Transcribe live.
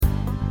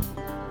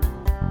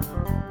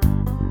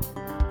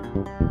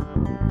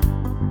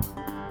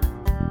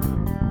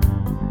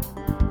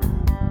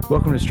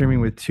Welcome to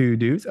Streaming with Two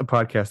Dudes, a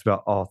podcast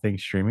about all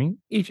things streaming.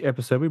 Each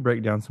episode, we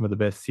break down some of the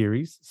best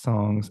series,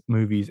 songs,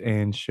 movies,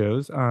 and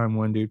shows. I'm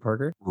one dude,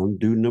 Parker. I'm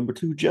dude number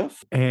two,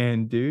 Jeff.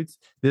 And dudes,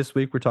 this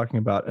week we're talking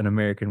about An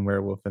American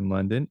Werewolf in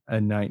London,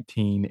 a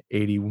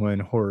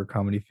 1981 horror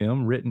comedy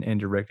film written and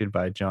directed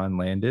by John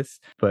Landis.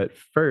 But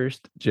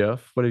first,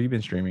 Jeff, what have you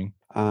been streaming?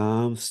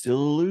 I'm still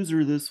a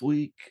loser this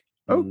week.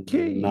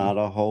 Okay. Not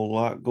a whole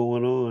lot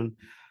going on.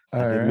 All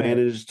I did right.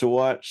 manage to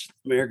watch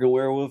American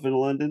Werewolf in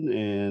London,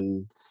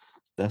 and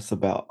that's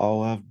about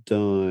all I've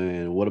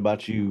done. What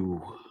about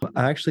you?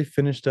 I actually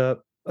finished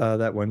up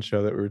that one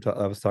show that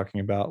I was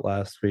talking about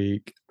last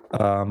week.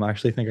 I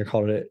actually think I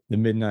called it The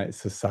Midnight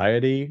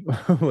Society,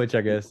 which I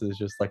guess is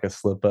just like a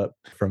slip up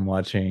from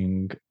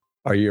watching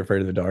Are You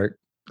Afraid of the Dark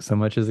so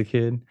much as a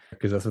kid,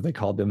 because that's what they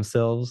called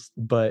themselves.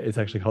 But it's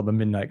actually called The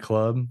Midnight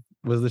Club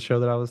was the show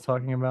that I was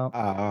talking about,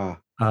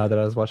 that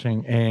I was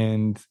watching,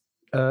 and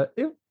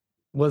it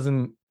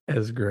wasn't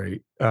as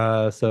great.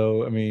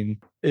 So I mean,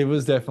 it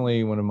was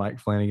definitely one of Mike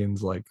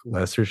Flanagan's like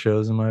lesser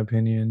shows in my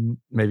opinion.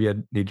 Maybe I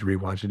need to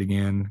rewatch it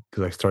again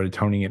because I started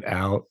toning it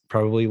out.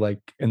 Probably like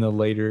in the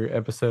later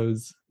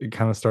episodes, it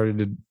kind of started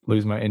to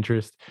lose my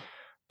interest.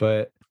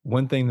 But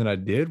one thing that I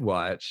did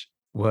watch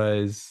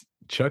was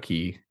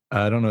Chucky.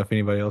 I don't know if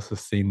anybody else has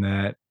seen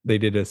that. They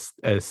did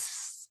a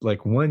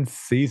like one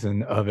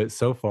season of it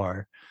so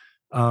far.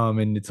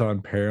 And it's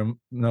on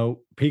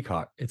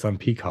Peacock. It's on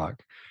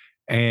Peacock.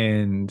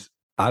 And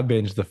I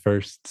binged the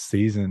first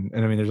season,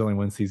 and I mean, there's only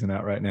one season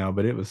out right now,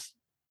 but it was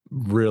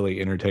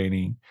really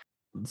entertaining.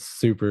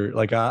 Super,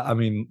 like I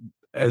mean,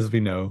 as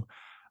we know,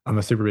 I'm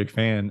a super big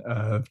fan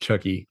of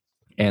Chucky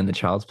and the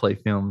Child's Play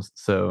films,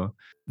 so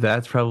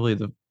that's probably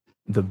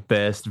the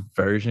best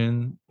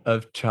version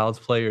of Child's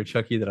Play or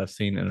Chucky that I've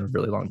seen in a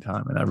really long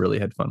time, and I really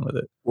had fun with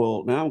it.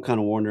 Well, now I'm kind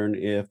of wondering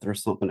if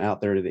there's something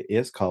out there that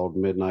is called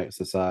Midnight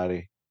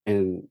Society.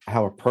 And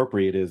how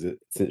appropriate is it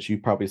since you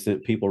probably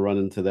sent people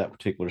running to that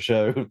particular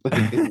show?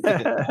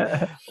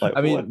 Like,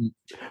 I mean,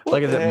 what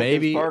like I said,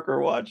 maybe Parker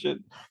watching.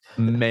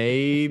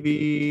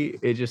 Maybe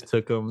it just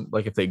took them,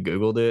 like if they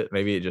Googled it,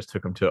 maybe it just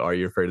took them to Are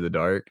You Afraid of the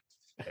Dark?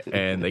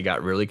 And they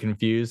got really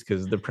confused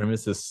because the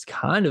premise is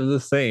kind of the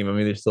same. I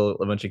mean, there's still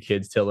a bunch of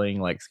kids telling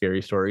like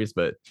scary stories,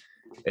 but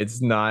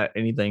it's not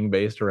anything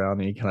based around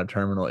any kind of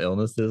terminal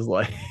illnesses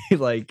like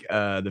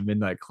the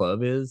Midnight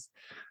Club is.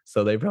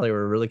 So they probably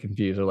were really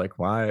confused. They're like,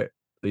 why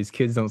these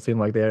kids don't seem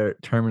like they're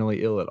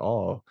terminally ill at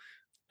all.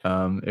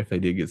 If they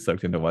did get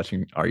sucked into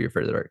watching Are You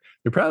Afraid of the Dark?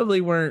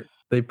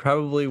 They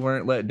probably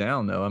weren't let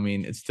down though. I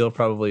mean, it's still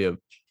probably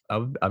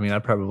I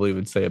probably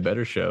would say a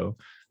better show,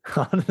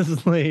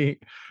 honestly.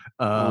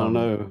 I don't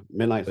know.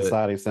 Midnight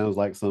Society sounds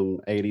like some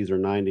 80s or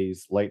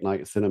 90s late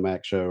night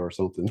Cinemax show or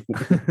something.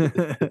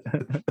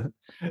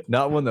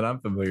 Not one that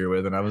I'm familiar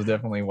with, and I was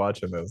definitely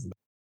watching those.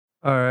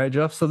 All right,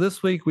 Jeff. So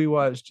this week we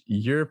watched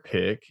your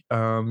pick.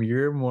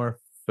 You're more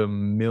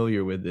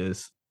familiar with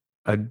this.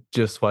 I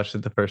just watched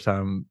it the first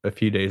time a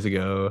few days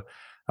ago.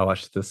 I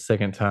watched it the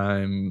second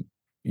time,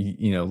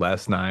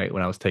 last night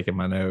when I was taking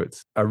my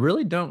notes. I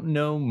really don't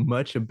know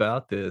much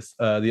about this.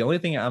 The only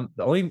thing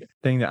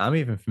that I'm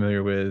even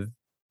familiar with,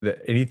 that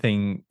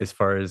anything as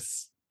far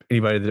as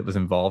anybody that was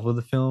involved with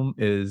the film,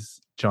 is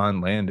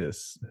John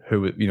Landis,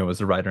 who was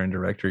the writer and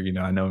director.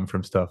 I know him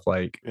from stuff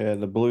like the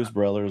Blues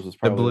Brothers was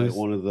probably like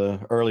one of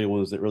the early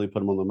ones that really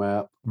put him on the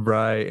map,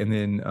 right? And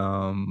then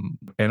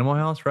Animal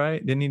House,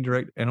 right? Didn't he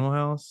direct Animal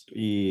House?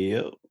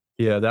 Yeah,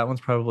 that one's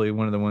probably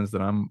one of the ones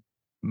that I'm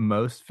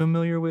most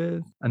familiar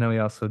with. I know he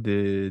also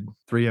did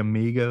Three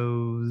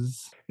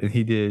Amigos, and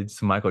he did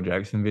some Michael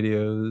Jackson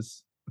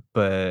videos.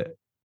 But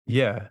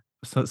yeah,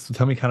 so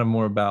tell me kind of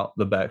more about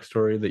the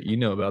backstory that you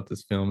know about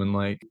this film, and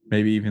like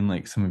maybe even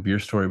like some of your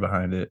story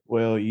behind it.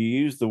 Well, you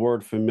use the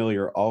word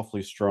familiar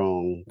awfully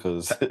strong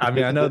because I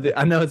mean, I know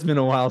it's been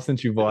a while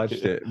since you've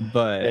watched it,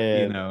 but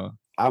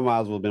I might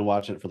as well have been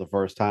watching it for the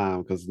first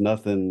time because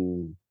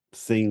nothing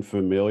seemed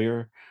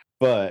familiar.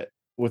 But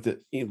with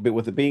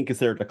it being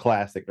considered a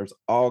classic, there's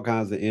all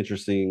kinds of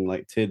interesting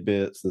like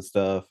tidbits and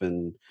stuff.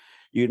 And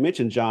you had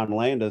mentioned John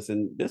Landis,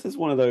 and this is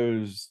one of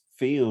those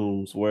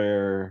films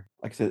where,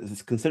 like I said,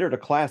 it's considered a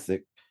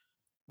classic,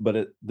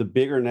 but the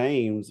bigger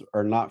names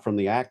are not from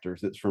the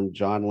actors. It's from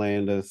John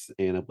Landis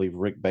and I believe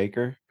Rick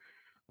Baker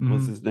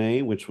was his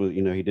name, which was,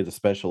 he did the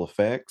special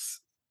effects.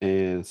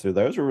 And so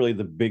those are really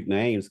the big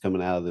names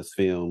coming out of this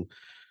film.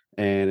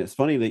 And it's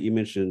funny that you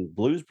mentioned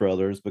Blues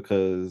Brothers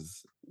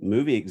because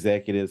movie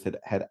executives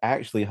had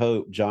actually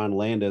hoped John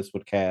Landis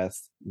would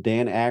cast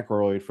Dan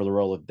Aykroyd for the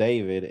role of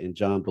David and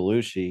John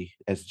Belushi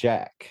as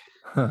Jack.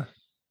 Huh.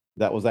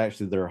 That was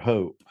actually their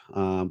hope,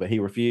 but he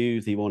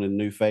refused. He wanted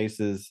new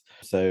faces,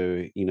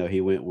 so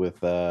he went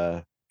with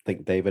I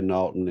think David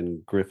Naughton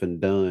and Griffin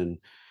Dunn,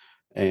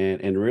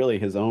 and really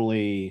his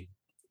only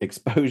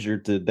exposure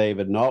to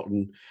David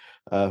Naughton,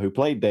 who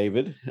played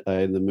David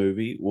in the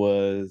movie,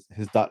 was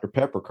his Dr.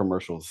 Pepper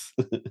commercials.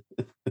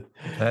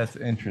 That's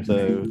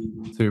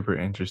interesting. Super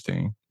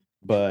interesting.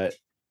 But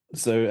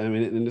so I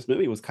mean, and this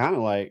movie was kind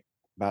of like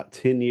about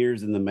 10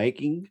 years in the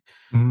making,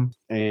 mm-hmm.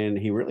 and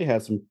he really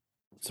had some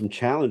some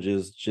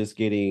challenges just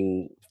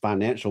getting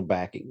financial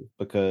backing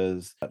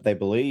because they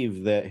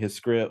believe that his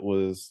script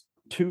was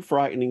too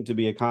frightening to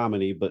be a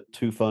comedy, but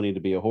too funny to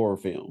be a horror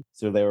film.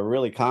 So they were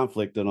really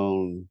conflicted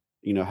on,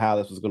 how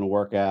this was going to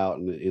work out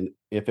and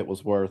if it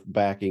was worth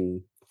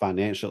backing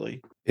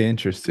financially.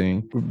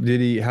 Interesting.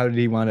 How did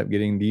he wind up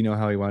getting, do you know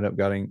how he wound up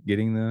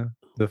getting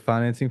the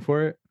financing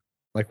for it?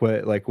 Like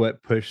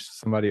what pushed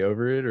somebody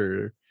over it,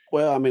 or?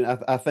 Well, I mean,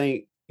 I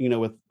think,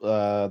 with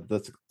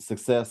the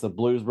success of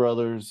Blues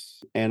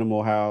Brothers,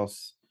 Animal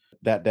House,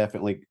 that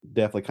definitely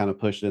kind of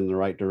pushed it in the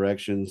right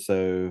direction.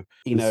 So,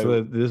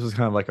 So this was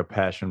kind of like a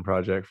passion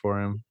project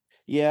for him.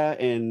 yeah,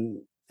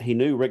 and he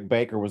knew Rick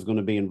Baker was going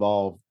to be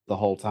involved the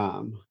whole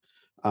time.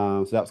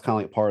 So that was kind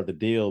of like part of the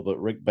deal.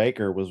 But Rick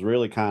Baker was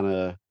really kind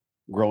of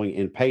growing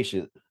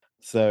impatient.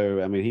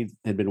 So, I mean, he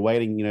had been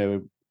waiting,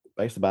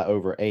 basically about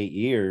over 8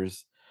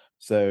 years.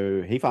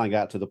 So he finally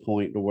got to the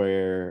point to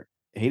where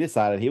he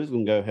decided he was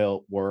going to go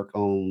help work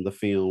on the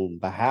film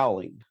The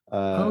Howling,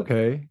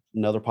 Okay.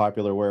 another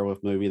popular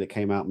werewolf movie that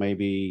came out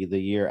maybe the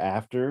year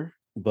after.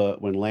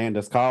 But when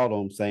Landis called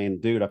him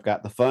saying, dude, I've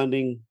got the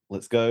funding,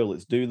 let's go,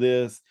 let's do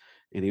this.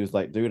 And he was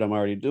like, dude, I'm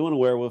already doing a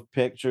werewolf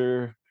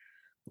picture.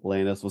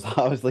 Landis was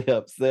obviously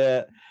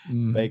upset.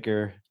 Mhm.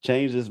 Baker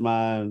changed his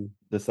mind,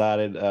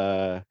 decided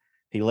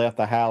he left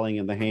The Howling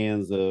in the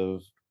hands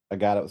of a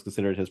guy that was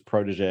considered his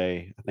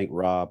protege, I think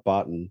Rob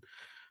Botton.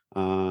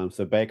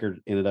 So Baker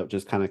ended up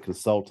just kind of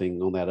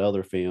consulting on that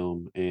other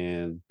film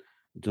and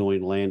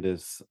joined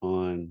Landis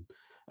on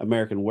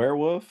American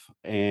Werewolf.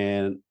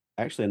 And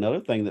actually, another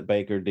thing that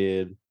Baker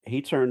did,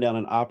 he turned down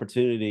an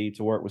opportunity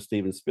to work with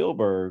Steven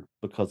Spielberg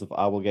because of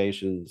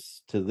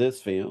obligations to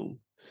this film.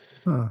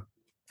 Huh.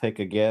 Take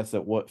a guess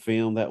at what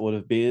film that would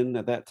have been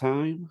at that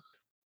time?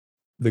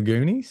 The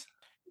Goonies?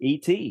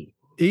 E.T.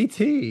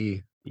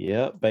 E.T.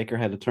 Yep, Baker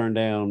had to turn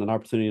down an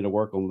opportunity to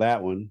work on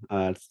that one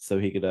so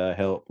he could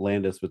help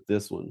Landis with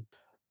this one.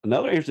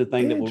 Another interesting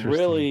thing that will Interesting.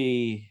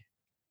 really,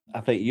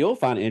 I think you'll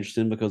find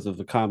interesting because of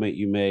the comment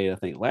you made, I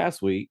think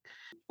last week,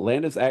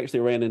 Landis actually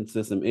ran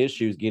into some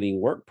issues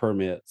getting work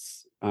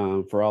permits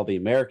for all the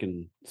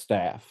American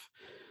staff,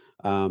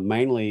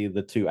 mainly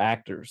the two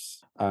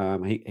actors.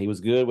 He was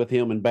good with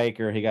him and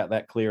Baker. He got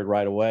that cleared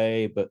right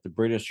away, but the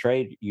British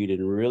Trade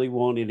Union really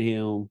wanted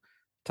him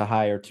to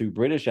hire two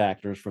British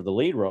actors for the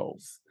lead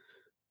roles.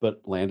 But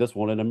Landis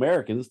wanted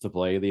Americans to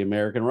play the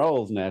American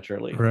roles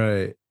naturally.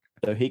 Right.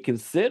 So he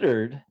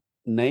considered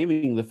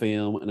naming the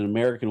film An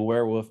American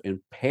Werewolf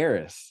in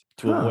Paris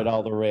to avoid Huh.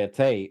 all the red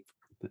tape.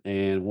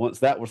 And once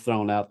that was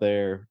thrown out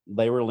there,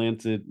 they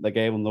relented. They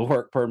gave him the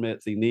work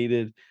permits he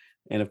needed.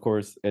 And of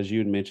course, as you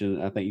had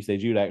mentioned, I think you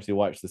said you'd actually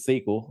watched the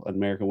sequel, An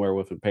American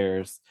Werewolf in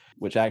Paris,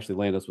 which actually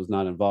Landis was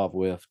not involved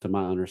with, to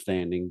my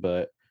understanding.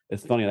 But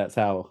it's funny, that's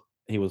how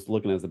he was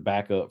looking as a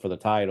backup for the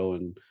title.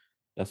 And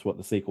that's what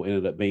the sequel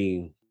ended up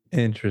being.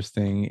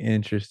 Interesting.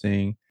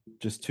 Interesting.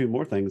 Just two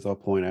more things I'll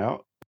point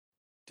out.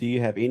 Do you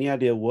have any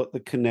idea what the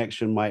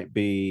connection might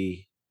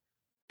be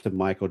to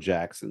Michael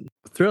Jackson?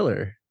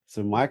 Thriller.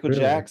 So Michael Thriller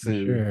for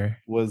Jackson sure.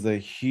 was a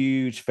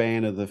huge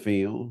fan of the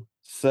film.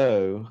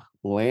 So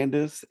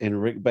Landis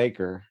and Rick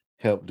Baker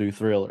helped do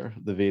Thriller,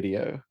 the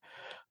video.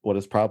 What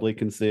is probably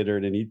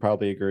considered, and you'd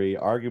probably agree,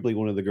 arguably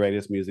one of the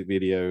greatest music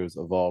videos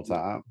of all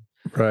time.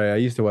 Right. I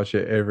used to watch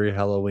it every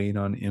Halloween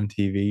on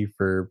MTV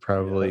for Yeah.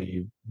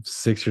 probably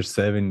 6 or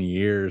 7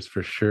 years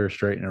for sure,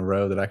 straight in a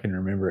row that I can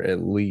remember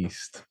at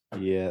least.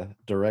 Yeah.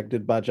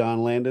 Directed by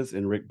John Landis,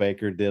 and Rick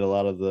Baker did a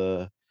lot of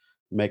the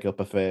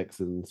makeup effects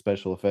and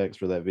special effects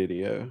for that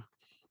video.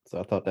 So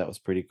I thought that was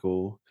pretty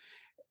cool.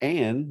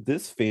 And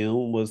this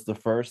film was the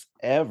first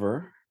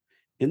ever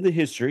in the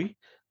history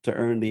to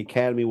earn the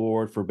Academy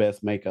Award for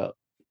Best Makeup.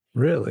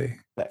 Really?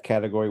 That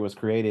category was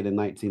created in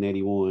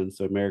 1981.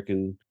 So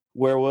American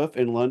Werewolf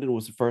in London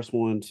was the first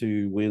one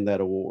to win that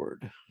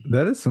award.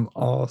 That is some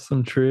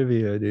awesome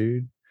trivia,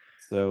 dude.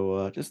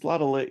 So just a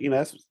lot of,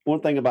 that's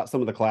one thing about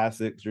some of the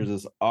classics. There's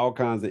just all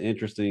kinds of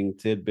interesting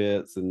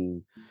tidbits.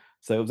 And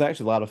so it was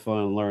actually a lot of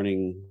fun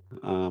learning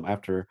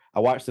after I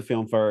watched the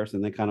film first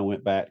and then kind of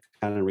went back,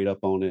 kind of read up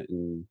on it,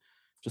 and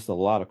just a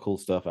lot of cool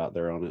stuff out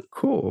there on it.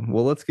 Cool.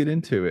 Well, let's get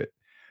into it.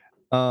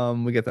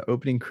 We got the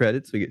opening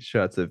credits. We get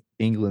shots of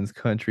England's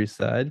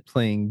countryside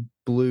playing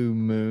Blue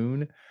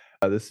Moon.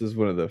 This is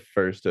one of the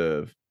first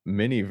of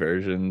many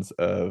versions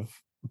of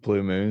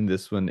Blue Moon.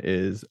 This one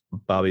is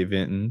Bobby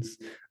Vinton's.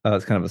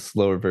 It's kind of a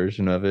slower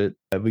version of it.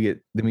 We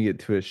get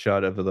to a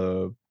shot of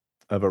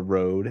a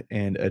road,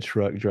 and a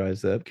truck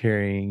drives up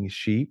carrying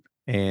sheep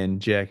and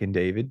Jack and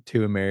David,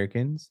 two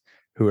Americans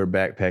who are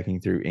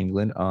backpacking through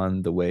England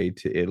on the way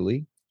to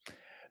Italy.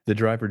 The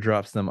driver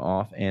drops them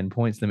off and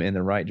points them in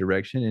the right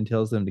direction and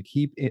tells them to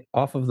keep it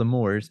off of the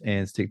moors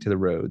and stick to the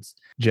roads.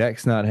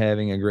 Jack's not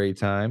having a great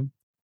time.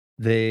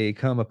 They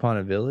come upon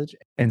a village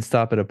and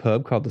stop at a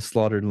pub called the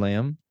Slaughtered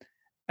Lamb.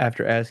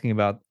 After asking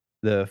about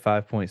the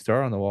 5-point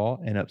star on the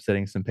wall and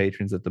upsetting some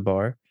patrons at the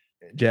bar,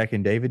 Jack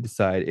and David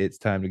decide it's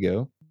time to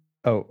go.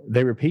 Oh,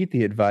 they repeat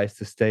the advice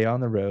to stay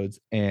on the roads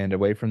and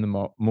away from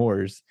the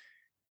moors,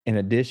 in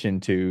addition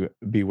to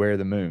beware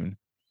the moon.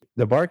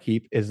 The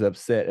barkeep is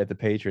upset at the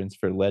patrons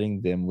for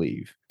letting them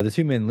leave. The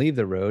two men leave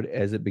the road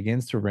as it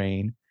begins to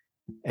rain,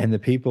 and the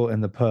people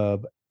in the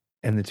pub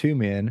and the two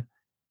men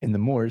in the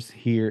moors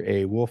hear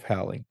a wolf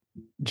howling.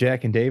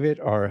 Jack and David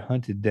are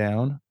hunted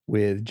down,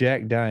 with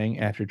Jack dying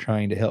after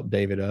trying to help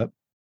David up.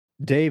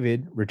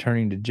 David,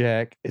 returning to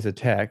Jack, is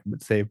attacked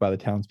but saved by the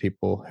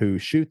townspeople who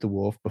shoot the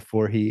wolf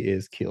before he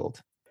is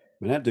killed.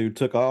 Man, that dude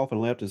took off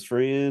and left his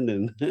friend,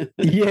 and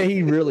Yeah,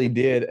 he really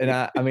did. And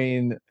I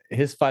mean,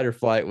 his fight or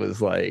flight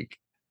was like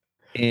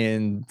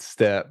in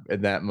step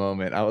at that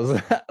moment. I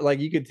was like,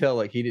 you could tell,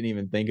 like, he didn't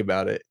even think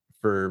about it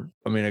for,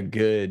 I mean, a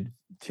good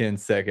 10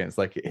 seconds.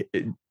 Like,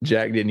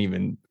 Jack didn't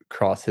even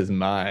cross his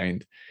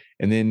mind.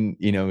 And then,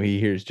 he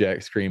hears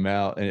Jack scream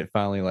out, and it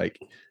finally, like,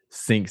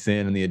 sinks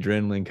in, and the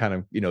adrenaline kind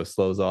of,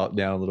 slows off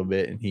down a little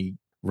bit, and he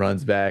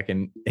runs back.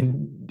 And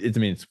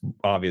it's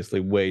obviously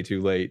way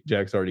too late.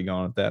 Jack's already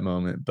gone at that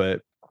moment.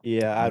 But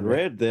yeah, I'd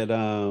read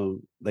that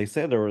they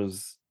said there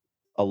was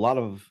a lot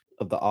of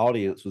the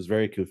audience was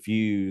very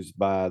confused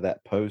by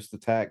that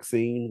post-attack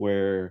scene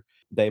where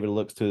David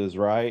looks to his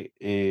right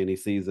and he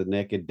sees a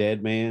naked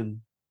dead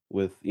man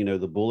with,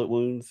 the bullet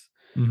wounds.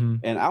 Mm-hmm.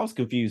 And I was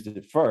confused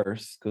at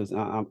first because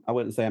I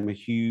wouldn't say I'm a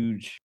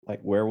huge like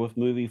werewolf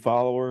movie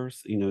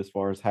followers, as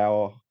far as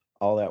how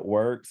all that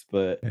works.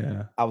 But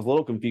Yeah. I was a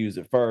little confused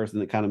at first,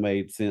 and it kind of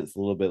made sense a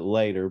little bit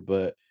later.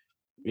 But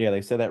yeah,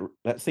 they said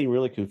that scene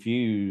really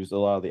confused a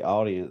lot of the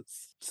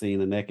audience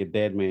seeing a naked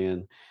dead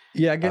man.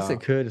 Yeah, I guess it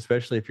could,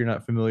 especially if you're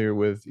not familiar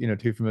with,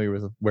 too familiar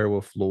with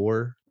werewolf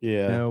lore.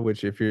 Yeah.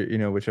 Which if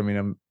you're, which I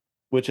mean,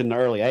 which in the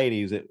early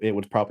 80s, it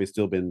would probably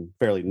still been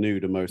fairly new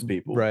to most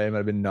people. Right. It might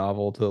have been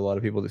novel to a lot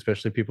of people,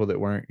 especially people that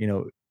weren't,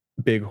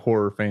 big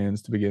horror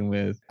fans to begin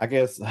with. I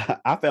guess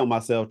I found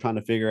myself trying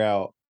to figure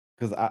out,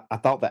 because I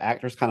thought the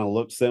actors kind of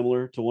looked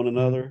similar to one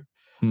another.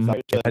 Mm-hmm. So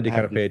I had to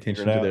kind of pay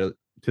attention to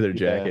their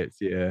jackets.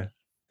 Yeah.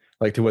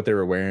 Like to what they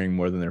were wearing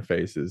more than their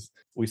faces.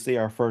 We see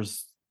our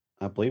first,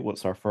 I believe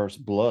what's our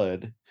first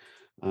blood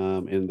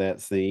in that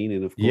scene.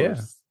 And of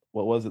course,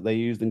 what was it they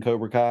used in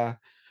Cobra Kai?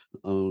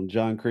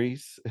 John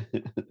Kreese.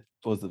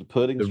 Was it the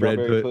pudding, the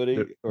strawberry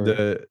pudding?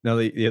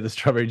 The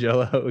strawberry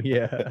jello.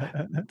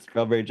 Yeah.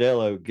 Strawberry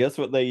jello. Guess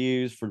what they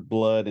used for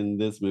blood in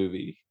this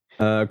movie?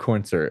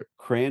 Corn syrup.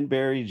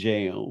 Cranberry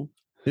jam.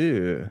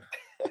 Ew.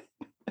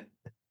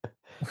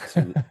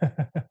 So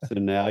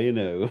now you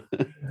know.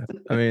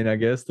 I mean, I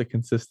guess the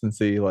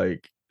consistency,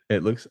 like,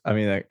 it looks, I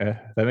mean,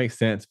 that makes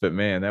sense, but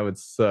man, that would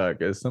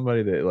suck. As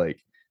somebody that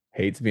like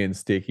hates being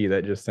sticky,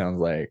 that just sounds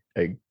like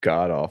a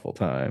god awful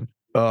time.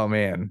 Oh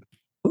man.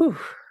 Whew.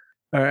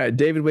 All right.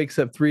 David wakes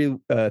up 3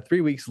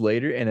 weeks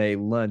later in a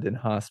London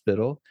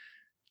hospital.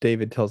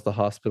 David tells the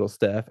hospital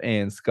staff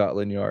and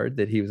Scotland Yard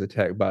that he was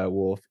attacked by a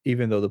wolf,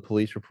 even though the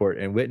police report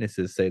and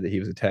witnesses say that he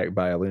was attacked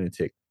by a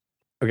lunatic.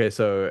 Okay,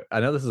 so I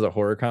know this is a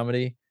horror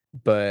comedy,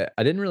 but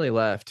I didn't really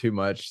laugh too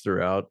much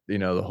throughout,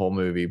 the whole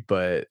movie.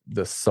 But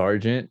the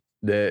sergeant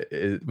that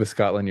is with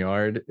Scotland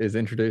Yard is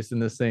introduced in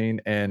this scene,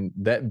 and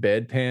that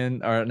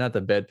bedpan, or not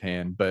the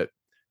bedpan, but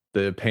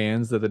the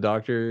pans that the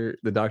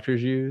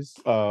doctors use.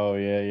 Oh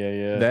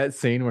yeah. That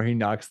scene where he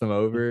knocks them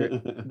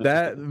over,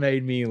 that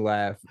made me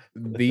laugh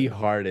the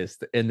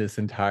hardest in this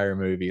entire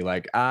movie.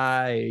 Like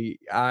I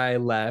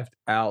laughed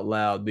out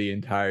loud the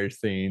entire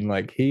scene.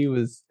 Like he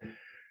was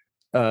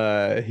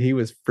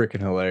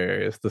freaking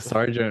hilarious. The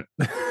sergeant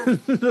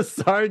the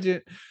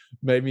sergeant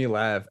made me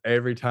laugh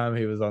every time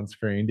he was on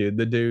screen, dude.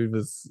 The dude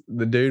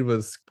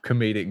was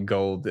comedic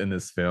gold in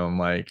this film.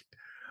 Like,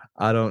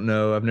 I don't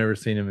know, I've never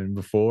seen him in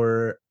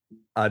before.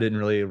 I didn't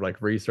really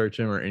like research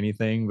him or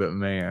anything, but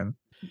man,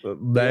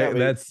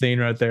 that scene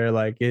right there,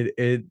 like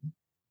it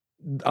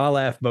I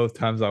laughed both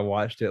times I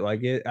watched it.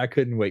 Like I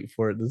couldn't wait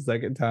for it the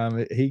second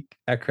time.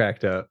 I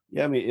cracked up.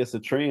 Yeah, I mean, it's a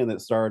trend that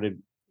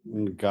started,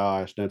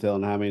 gosh, no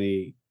telling how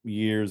many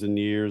years and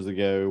years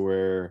ago,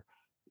 where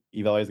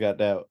you've always got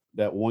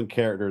that one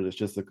character that's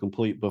just a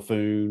complete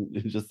buffoon,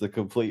 just a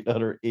complete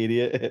utter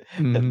idiot,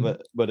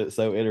 but it's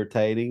so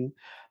entertaining.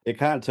 It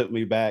kind of took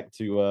me back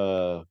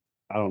to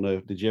I don't know,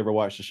 did you ever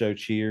watch the show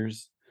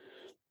Cheers?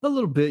 A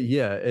little bit,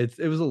 yeah. It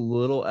was a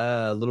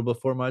little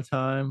before my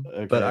time,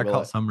 but I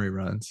caught some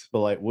reruns.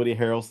 But like Woody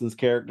Harrelson's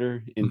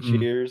character in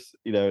Cheers,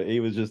 he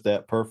was just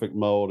that perfect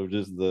mold of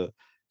just the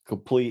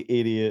complete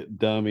idiot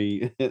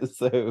dummy.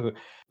 so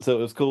it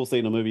was cool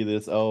seeing a movie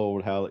this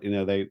old, how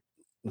they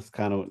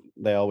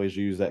always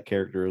use that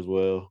character as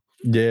well.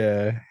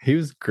 Yeah, he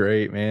was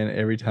great, man.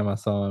 Every time I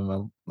saw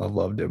him, I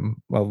loved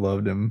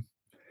him.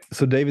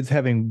 So David's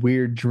having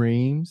weird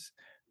dreams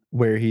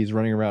where he's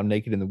running around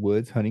naked in the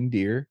woods hunting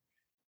deer.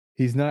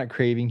 He's not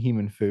craving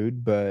human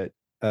food, but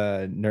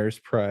Nurse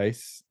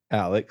Price,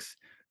 Alex,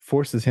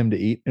 forces him to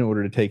eat in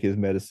order to take his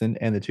medicine,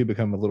 and the two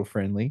become a little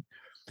friendly.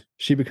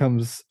 She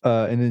becomes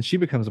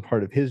a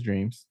part of his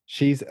dreams.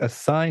 She's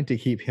assigned to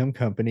keep him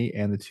company,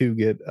 and the two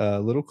get a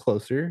little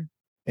closer.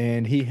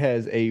 And he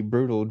has a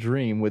brutal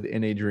dream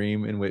within a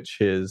dream in which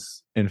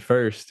his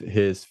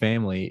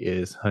family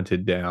is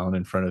hunted down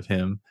in front of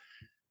him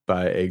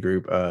by a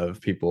group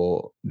of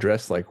people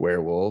dressed like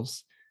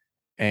werewolves.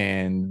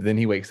 And then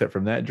he wakes up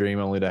from that dream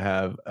only to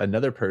have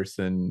another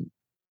person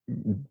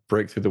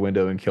break through the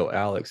window and kill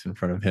Alex in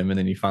front of him. And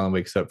then he finally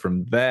wakes up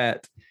from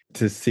that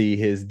to see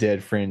his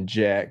dead friend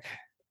Jack,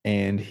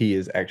 and he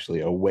is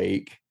actually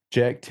awake.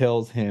 Jack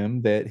tells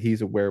him that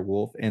he's a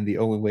werewolf, and the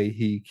only way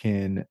he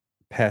can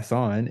pass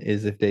on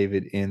is if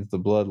David ends the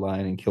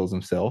bloodline and kills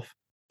himself.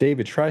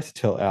 David tries to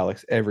tell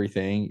Alex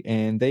everything,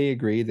 and they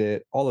agree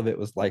that all of it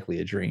was likely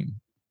a dream.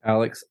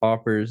 Alex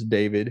offers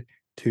David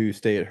to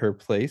stay at her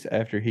place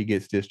after he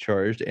gets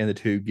discharged, and the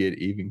two get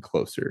even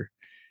closer.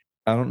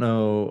 I don't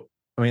know.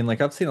 I mean,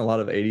 like, I've seen a lot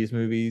of 80s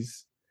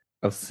movies.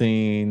 I've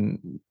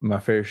seen my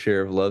fair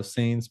share of love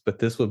scenes, but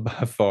this one by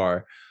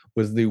far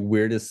was the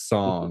weirdest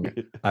song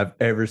I've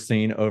ever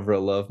seen over a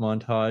love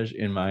montage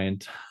in my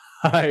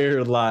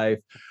entire life.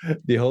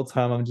 The whole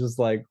time I'm just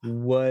like,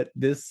 what?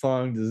 This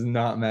song does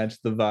not match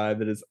the vibe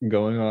that is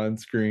going on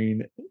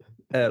screen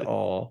at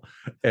all.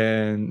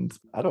 And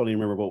I don't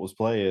even remember what was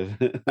playing.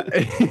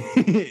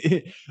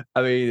 I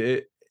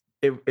mean,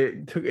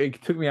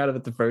 it took me out of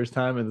it the first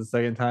time, and the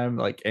second time,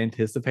 like,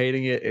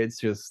 anticipating it, it's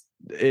just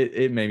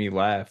it made me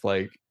laugh,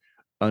 like,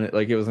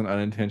 like it was an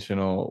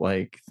unintentional,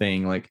 like,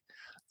 thing. Like,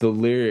 the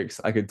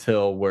lyrics I could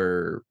tell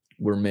were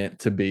meant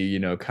to be,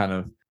 kind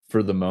of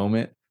for the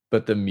moment,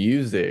 but the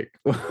music,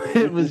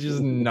 it was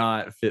just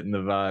not fitting the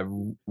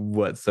vibe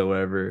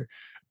whatsoever.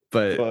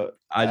 But But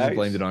I just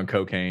blamed it on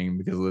cocaine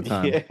because of the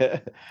time. yeah,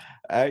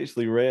 I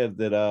actually read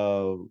that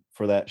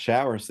for that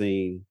shower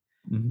scene,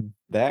 Mhm.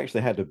 they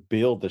actually had to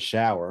build the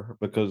shower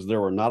because there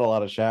were not a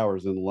lot of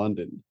showers in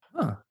London,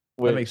 Huh,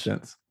 that makes which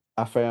sense.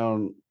 I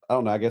found, I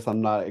don't know, I guess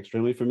I'm not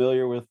extremely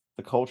familiar with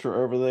the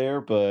culture over there,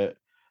 but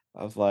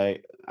I was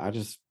like, I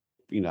just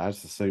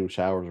assumed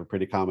showers are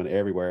pretty common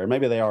everywhere. And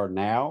maybe they are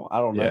now. I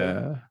don't know.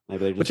 Yeah.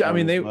 Maybe they Which, just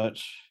weren't as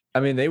much.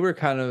 I mean, they were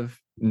kind of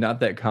not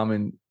that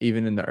common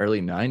even in the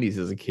early 90s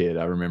as a kid.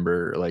 I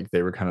remember, like,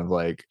 they were kind of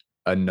like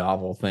a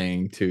novel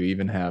thing to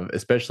even have,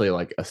 especially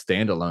like a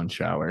standalone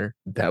shower.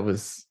 That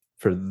was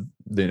for,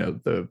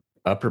 the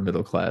upper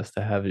middle class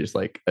to have just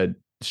like a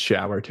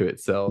shower to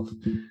itself.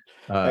 And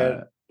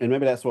Uh, and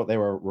maybe that's what they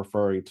were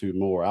referring to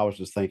more. I was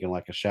just thinking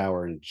like a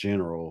shower in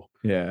general.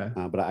 yeah.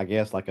 But I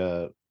guess like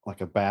a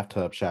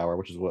bathtub shower,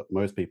 which is what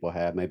most people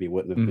have, maybe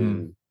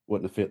Mhm.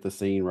 wouldn't have fit the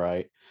scene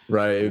right.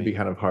 Right. I It would be mean,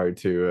 kind of hard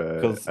to,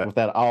 because with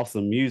that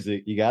awesome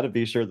music, you got to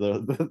be sure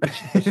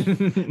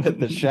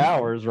the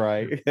shower's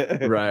right.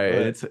 right.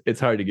 And but it's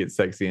hard to get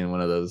sexy in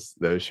one of those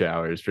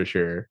showers for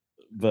sure.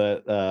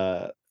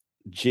 but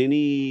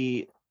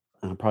Jenny,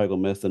 I'm probably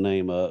gonna mess the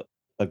name up.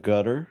 A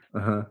gutter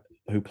Uh-huh.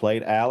 who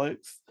played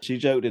Alex. She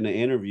joked in an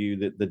interview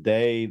that the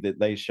day that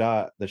they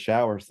shot the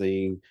shower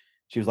scene,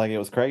 she was like, it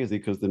was crazy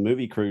because the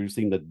movie crew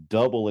seemed to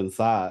double in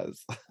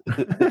size.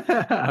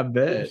 I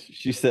bet.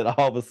 She said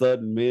all of a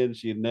sudden men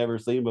she had never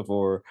seen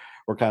before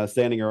were kind of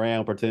standing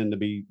around pretending to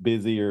be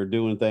busy or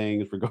doing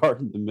things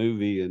regarding the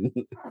movie. And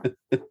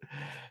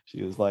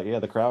she was like, yeah,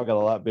 the crowd got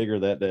a lot bigger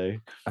that day.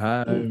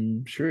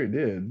 I'm sure it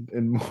did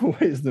in more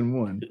ways than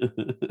one.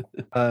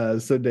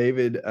 So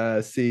David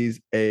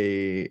sees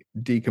a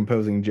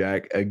decomposing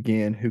Jack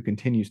again, who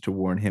continues to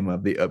warn him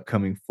of the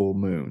upcoming full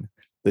moon.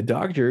 The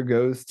doctor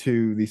goes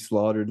to the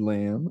slaughtered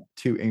lamb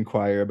to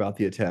inquire about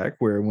the attack,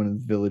 where one of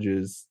the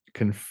villagers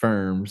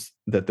confirms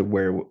that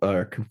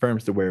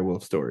confirms the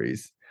werewolf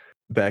stories.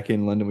 Back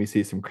in London, we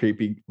see some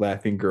creepy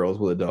laughing girls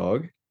with a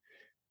dog.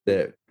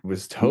 That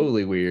was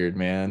totally weird,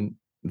 man.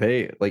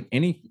 They like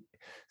any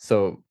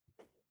so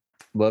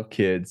love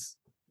kids.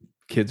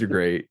 Kids are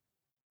great,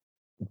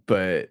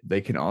 but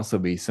they can also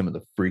be some of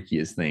the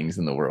freakiest things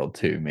in the world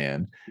too,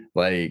 man.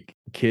 Like,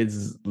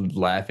 kids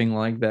laughing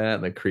like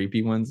that, the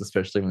creepy ones,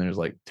 especially when there's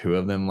like two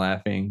of them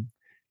laughing,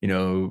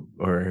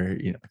 or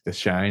like The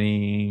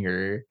Shining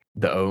or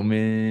The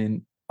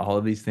Omen, all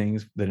of these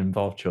things that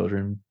involve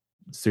children,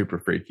 super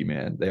freaky,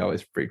 man. They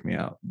always freak me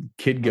out.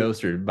 Kid I'm,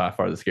 ghosts are by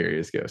far the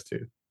scariest ghost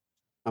too.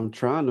 I'm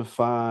trying to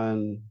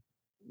find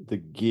the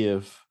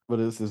gif, but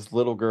it's this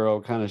little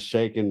girl kind of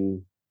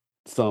shaking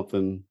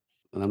something,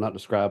 and I'm not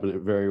describing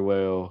it very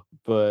well,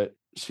 but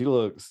she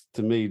looks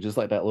to me just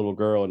like that little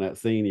girl in that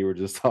scene you were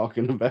just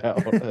talking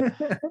about.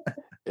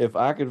 If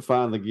I can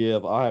find the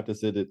gif, I'll have to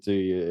send it to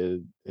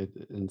you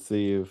and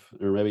see if,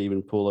 or maybe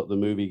even pull up the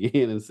movie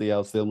again and see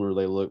how similar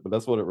they look. But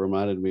that's what it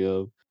reminded me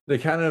of.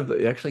 They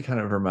actually kind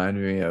of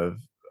reminded me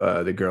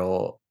of the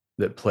girl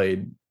that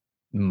played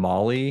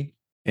Molly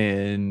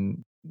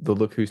in the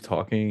Look Who's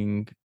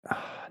Talking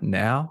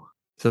Now.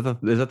 Is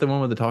that the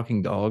one with the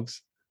talking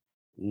dogs?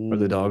 Or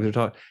the dogs are Mm.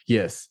 talking?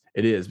 Yes,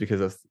 it is,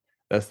 because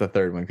that's the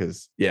third one.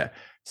 Because yeah,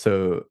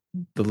 so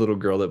the little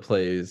girl that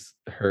plays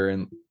her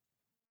in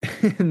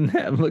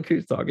that Look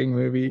Who's Talking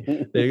movie,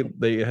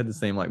 they had the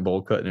same like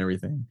bowl cut and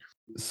everything.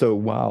 So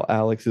while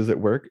Alex is at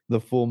work,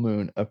 the full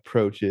moon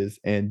approaches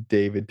and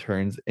David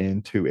turns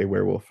into a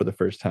werewolf for the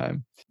first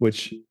time,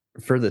 which,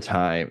 for the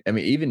time, I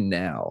mean, even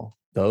now,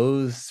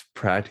 those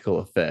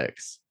practical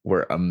effects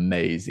were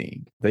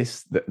amazing.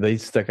 They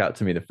stuck out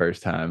to me the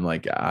first time.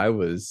 Like, I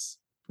was,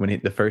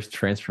 the first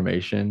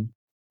transformation,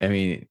 I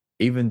mean,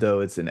 even though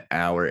it's an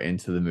hour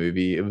into the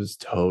movie, it was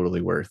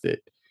totally worth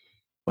it.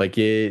 Like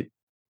it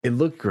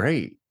looked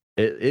great.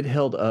 It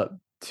held up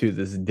to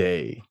this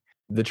day.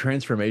 The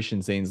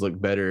transformation scenes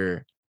looked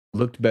better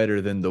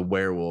than the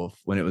werewolf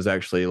when it was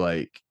actually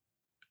like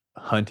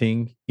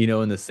hunting,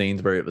 in the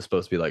scenes where it was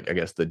supposed to be like, I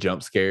guess, the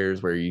jump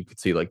scares where you could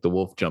see like the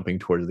wolf jumping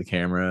towards the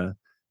camera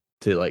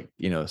to like,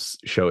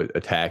 show it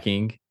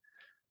attacking.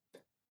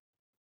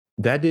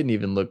 That didn't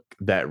even look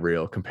that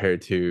real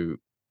compared to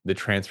the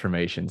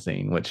transformation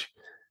scene, which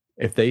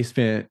if they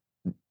spent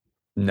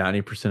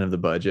 90% of the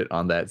budget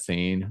on that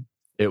scene,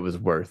 it was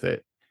worth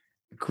it.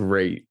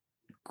 Great,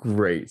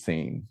 great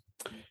scene.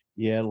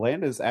 Yeah,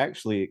 Landis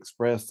actually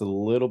expressed a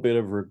little bit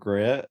of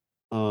regret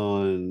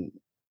on,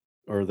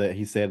 or that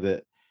he said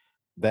that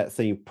that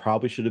scene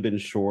probably should have been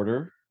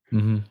shorter,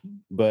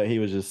 but he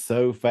was just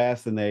so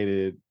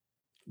fascinated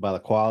by the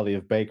quality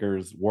of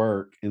Baker's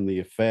work and the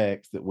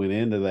effects that went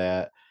into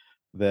that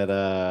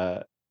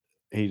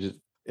he just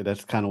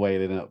that's kind of way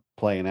it ended up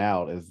playing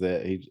out, is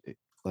that he,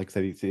 like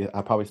I said,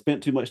 I probably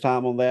spent too much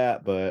time on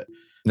that, but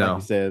like you No.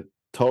 said,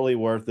 totally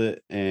worth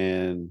it.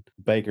 And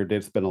Baker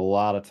did spend a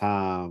lot of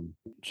time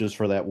just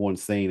for that one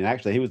scene. And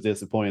actually, he was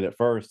disappointed at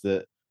first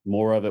that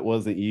more of it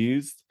wasn't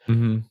used.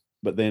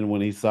 But then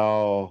when he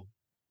saw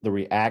the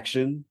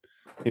reaction,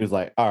 he was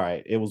like, all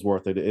right, it was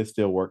worth it. It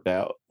still worked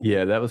out.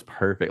 Yeah, that was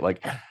perfect.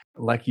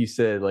 Like you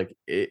said, like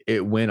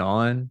it went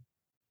on.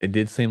 It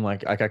did seem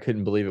like I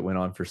couldn't believe it went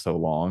on for so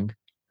long,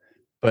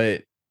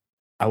 but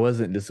I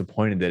wasn't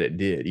disappointed that it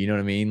did. You know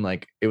what I mean?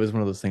 Like it was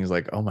one of those things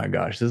like, oh my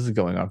gosh, this is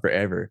going on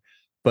forever.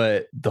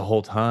 But the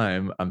whole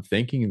time I'm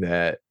thinking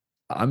that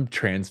I'm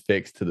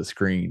transfixed to the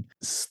screen,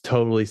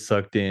 totally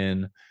sucked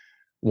in,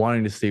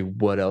 wanting to see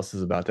what else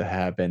is about to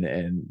happen.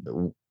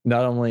 And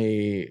not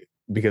only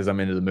because I'm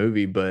into the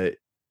movie, but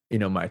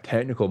my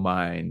technical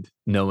mind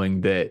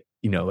knowing that,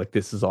 like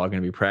this is all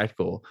going to be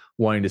practical,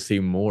 wanting to see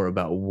more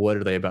about what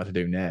are they about to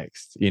do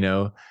next,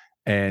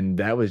 and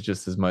that was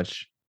just as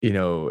much,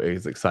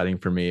 as exciting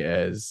for me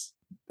as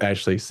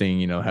actually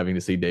seeing, having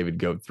to see David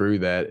go through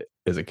that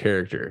as a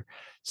character.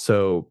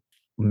 So,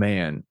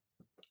 man,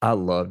 I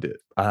loved it.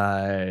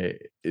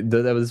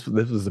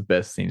 This was the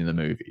best scene in the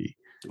movie.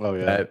 Oh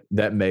yeah.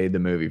 That made the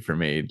movie for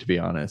me, to be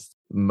honest.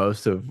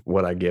 Most of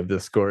what I give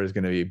this score is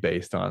going to be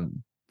based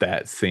on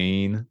that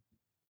scene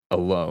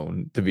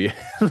alone, to be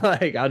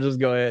like, I'll just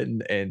go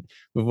ahead and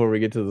before we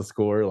get to the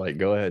score, like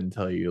go ahead and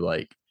tell you,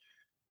 like,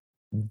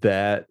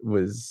 that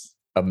was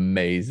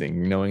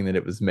amazing knowing that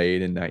it was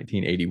made in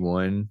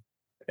 1981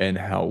 and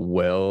how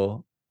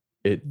well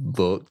it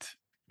looked,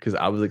 because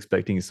I was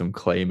expecting some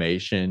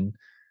claymation,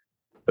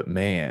 but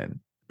man,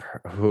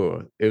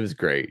 it was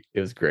great.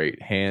 It was great.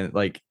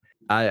 Like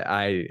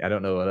I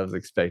don't know what I was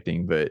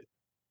expecting, but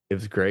it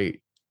was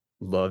great.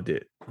 Loved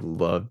it.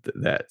 Loved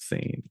that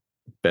scene.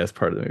 Best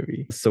part of the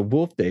movie. So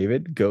Wolf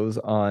David goes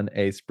on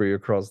a spree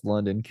across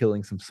London,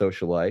 killing some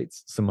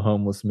socialites, some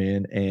homeless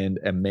men, and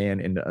a man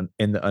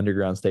in the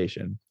underground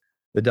station.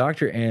 The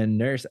doctor and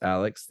nurse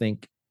Alex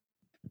think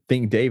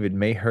David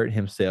may hurt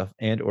himself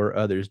and or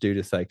others due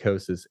to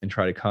psychosis and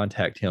try to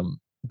contact him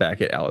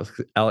back at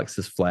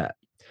Alex's flat.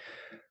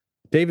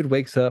 David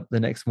wakes up the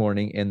next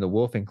morning in the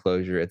wolf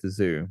enclosure at the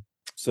zoo.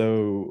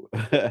 So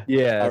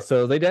yeah,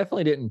 so they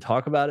definitely didn't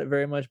talk about it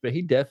very much, but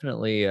he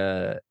definitely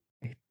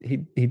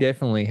he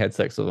definitely had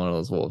sex with one of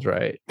those wolves,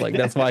 right? Like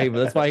that's why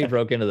he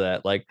broke into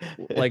that. Like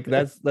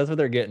that's what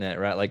they're getting at,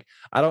 right? Like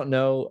I don't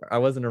know, I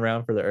wasn't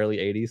around for the early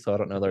 80s, so I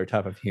don't know their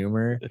type of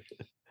humor.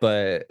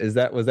 But was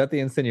that the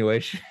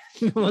insinuation?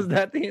 Was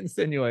that the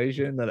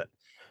insinuation that,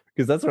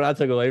 because that's what I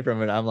took away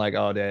from it. I'm like,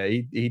 oh, yeah,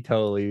 he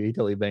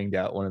totally banged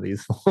out one of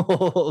these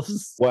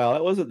wolves. Well,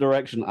 that wasn't the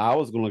direction I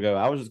was going to go.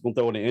 I was just going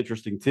to throw in an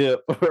interesting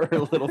tip or a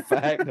little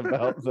fact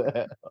about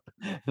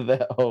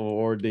that whole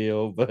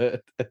ordeal.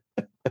 But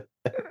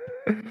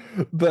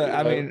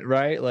I mean,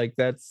 right? Like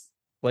that's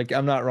like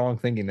I'm not wrong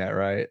thinking that,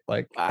 right?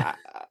 Like I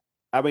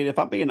mean, if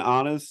I'm being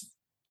honest,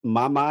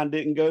 my mind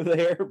didn't go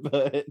there,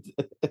 but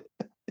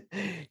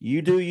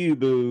you do you,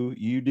 boo.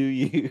 You do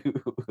you.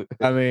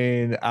 I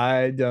mean,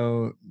 I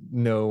don't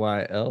know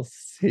why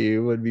else he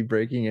would be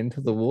breaking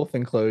into the wolf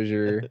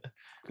enclosure.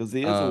 Because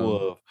he is a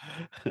wolf.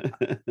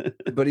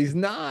 But he's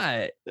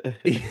not.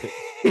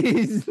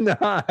 He's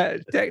not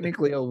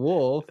technically a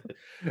wolf.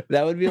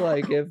 That would be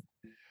like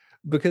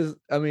because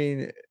I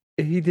mean,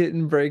 he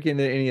didn't break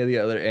into any of the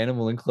other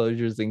animal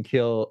enclosures and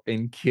kill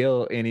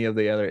any of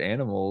the other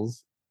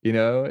animals.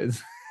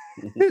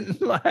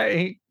 It's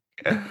like,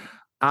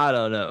 I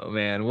don't know,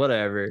 man.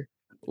 Whatever.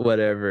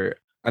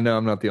 I know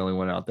I'm not the only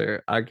one out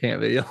there. I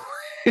can't be the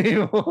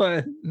only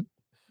one.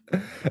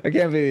 I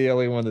can't be the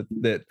only one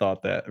that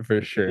thought that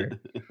for sure.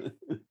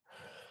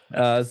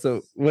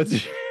 So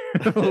what's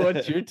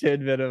your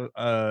tidbit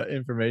of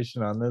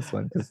information on this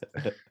one? Because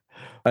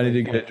I need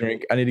to get a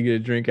drink. I need to get a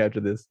drink after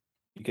this.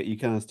 You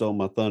kind of stole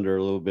my thunder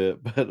a little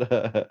bit,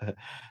 but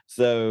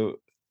so of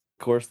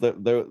course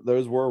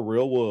those were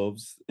real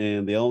wolves,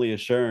 and the only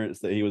assurance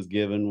that he was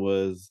given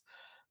was,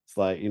 it's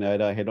like,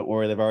 hey, don't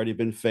worry, they've already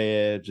been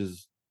fed.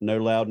 Just no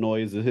loud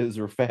noises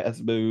or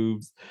fast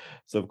moves.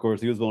 So of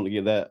course he was wanting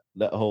to get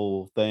that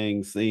whole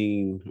thing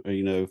seen,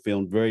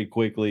 filmed very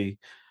quickly,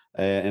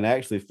 and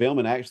actually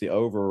filming actually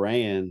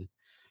overran.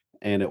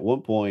 And at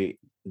one point,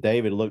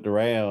 David looked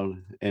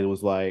around and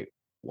was like,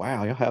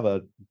 "Wow, y'all have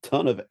a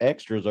ton of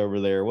extras over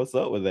there. What's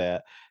up with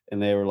that?"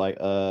 And they were like,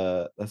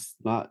 that's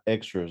not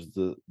extras.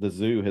 The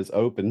zoo has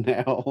opened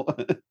now."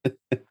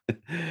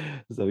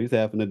 So he's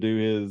having to do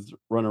his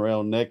run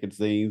around naked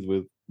scenes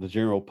with the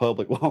general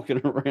public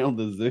walking around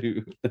the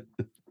zoo.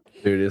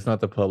 Dude, it's not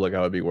the public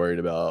I would be worried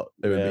about.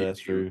 It would Yeah, be that's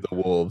true. the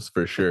wolves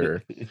for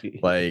sure.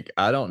 Like,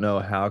 I don't know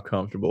how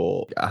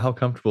comfortable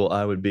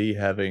I would be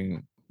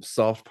having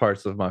soft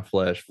parts of my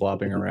flesh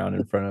flopping around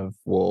in front of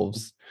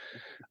wolves.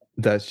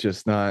 That's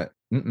just not.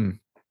 Mm-mm.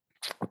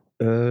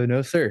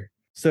 No, sir.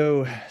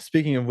 So,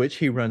 speaking of which,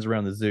 he runs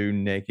around the zoo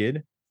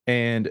naked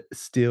and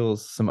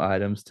steals some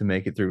items to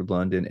make it through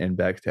London and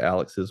back to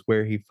Alex's,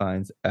 where we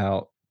find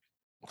out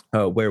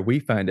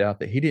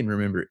that he didn't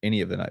remember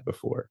any of the night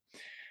before.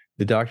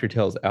 The doctor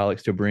tells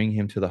Alex to bring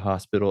him to the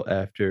hospital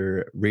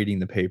after reading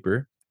the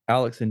paper.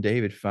 Alex and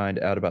David find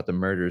out about the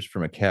murders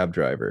from a cab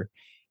driver,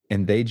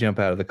 and they jump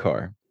out of the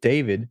car.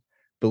 David,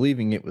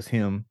 believing it was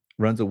him,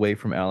 runs away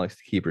from Alex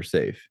to keep her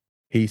safe.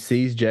 He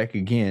sees Jack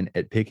again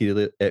at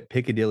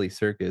Piccadilly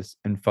Circus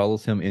and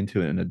follows him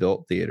into an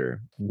adult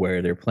theater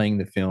where they're playing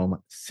the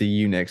film See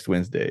You Next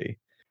Wednesday.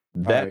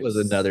 All That right.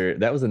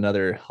 was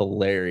another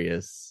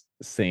hilarious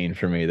scene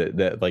for me.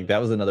 That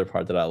was another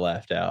part that I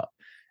laughed out.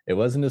 It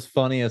wasn't as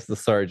funny as the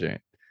sergeant,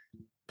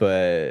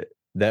 but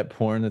that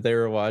porn that they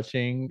were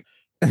watching,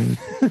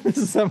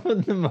 some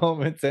of the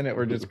moments in it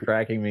were just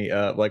cracking me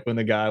up. Like when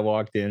the guy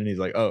walked in and he's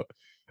like, "Oh,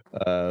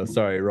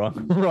 sorry,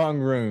 wrong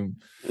room,"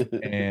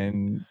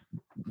 and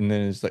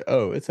then it's like,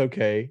 "Oh, it's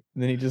okay,"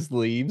 and then he just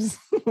leaves.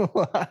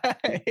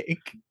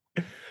 Like,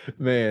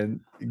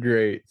 man,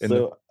 great. And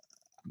So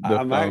the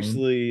I'm phone.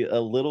 actually a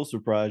little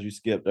surprised you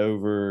skipped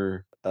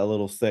over a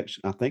little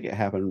section. I think it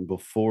happened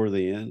before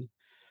the end,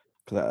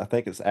 because I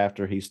think it's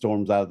after he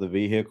storms out of the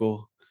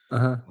vehicle,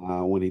 Uh-huh.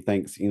 when he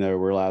thinks,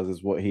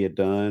 realizes what he had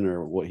done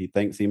or what he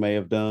thinks he may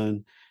have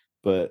done,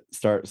 but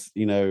starts,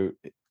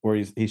 where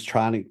he's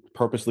trying to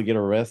purposely get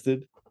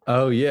arrested,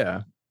 Oh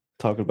yeah.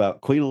 talking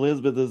about Queen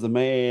Elizabeth is a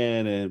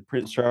man and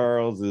Prince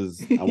Charles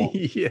is,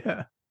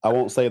 Yeah. I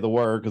won't say the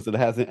word because it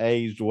hasn't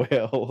aged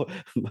well,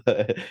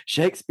 but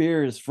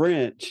Shakespeare is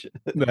French.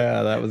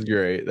 Yeah, that was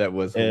great. That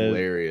was And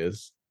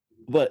hilarious.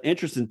 but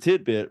interesting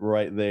tidbit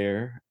right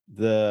there.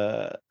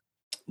 The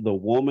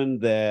woman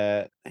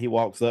that he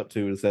walks up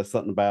to and says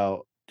something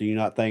about, "Do you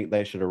not think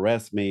they should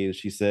arrest me?" And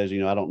she says,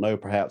 "I don't know,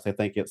 perhaps they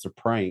think it's a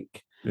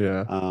prank."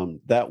 Yeah.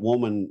 That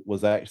woman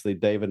was actually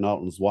David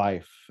Naughton's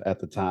wife at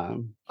the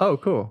time, Oh,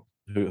 cool.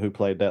 who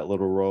played that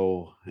little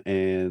role.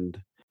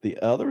 And the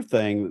other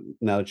thing,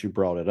 now that you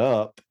brought it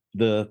up,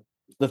 the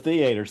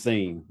theater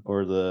scene,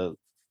 or the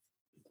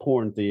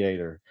porn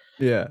theater,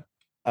 Yeah.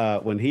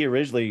 when he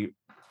originally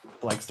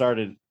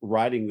started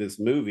writing this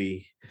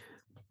movie,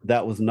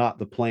 that was not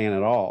the plan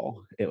at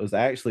all. It was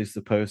actually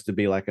supposed to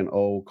be like an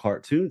old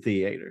cartoon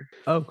theater.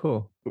 Oh,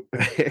 cool.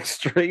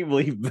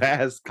 Extremely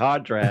vast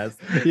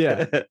contrast.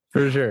 Yeah,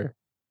 for sure.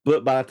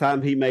 But by the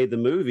time he made the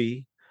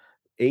movie,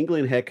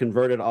 England had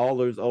converted all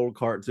those old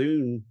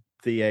cartoon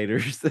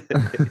theaters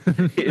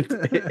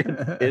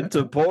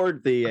into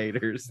porn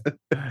theaters.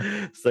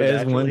 So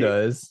As one naturally,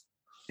 does.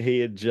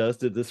 he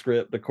adjusted the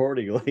script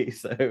accordingly.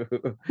 So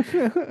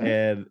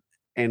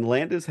and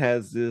Landis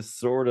has this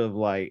sort of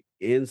like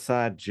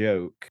inside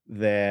joke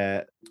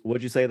that,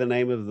 what'd you say the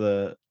name of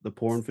the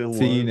porn film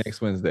See you was?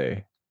 next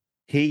Wednesday.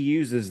 He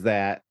uses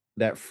that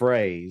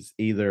phrase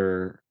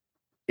either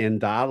in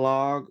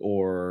dialogue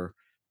or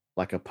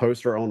like a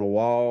poster on the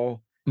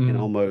wall in Mhm.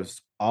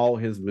 almost all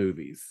his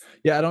movies.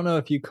 Yeah, I don't know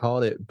if you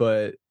called it,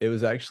 but it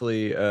was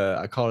actually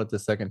I called it the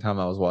second time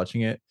I was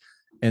watching it.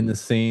 In the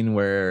scene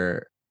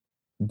where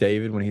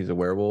David, when he's a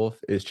werewolf,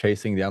 is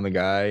chasing down the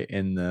guy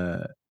in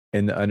the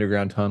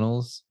underground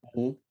tunnels.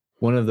 Mhm.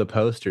 One of the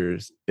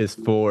posters is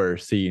for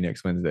See You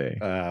Next Wednesday.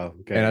 And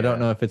Okay, I don't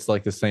yeah. know if it's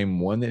like the same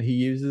one that he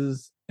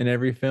uses in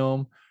every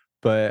film,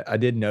 but I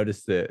did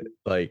notice that,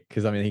 like,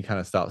 because I mean he kind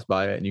of stops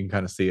by it and you can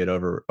kind of see it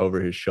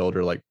over his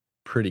shoulder, like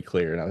pretty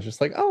clear. And I was just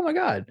like, oh my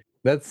God,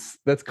 that's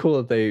cool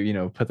that they,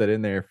 put that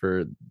in there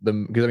for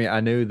them. Because I mean, I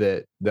knew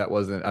that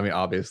wasn't, I mean,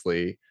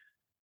 obviously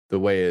the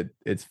way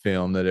it's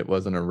filmed, that it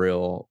wasn't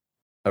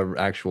a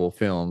actual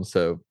film.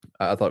 So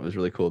I thought it was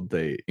really cool that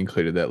they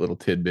included that little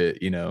tidbit,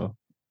 even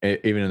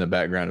in the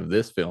background of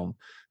this film.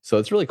 So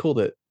it's really cool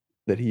that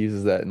he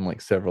uses that in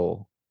like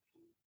several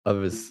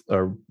of his,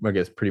 or I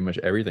guess pretty much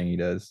everything he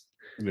does.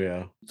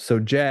 Yeah. So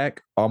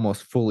Jack,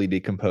 almost fully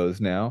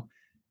decomposed now,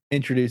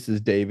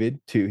 introduces David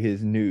to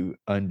his new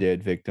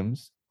undead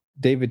victims.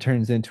 David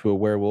turns into a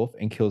werewolf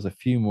and kills a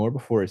few more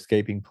before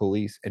escaping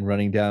police and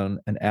running down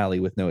an alley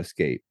with no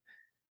escape.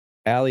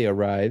 Allie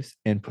arrives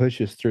and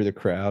pushes through the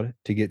crowd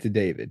to get to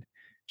David.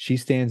 She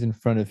stands in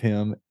front of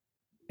him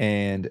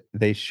and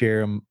they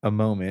share a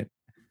moment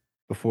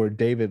before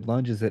David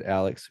lunges at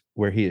Alex,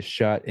 where he is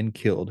shot and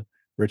killed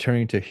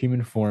returning to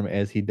human form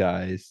as he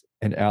dies,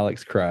 and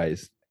Alex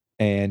cries.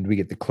 And we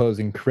get the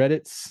closing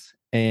credits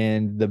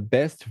and the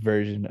best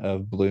version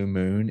of Blue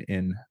Moon,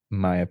 in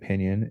my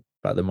opinion,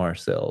 by the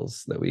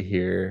Marcells that we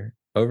hear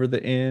over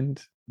the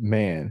end.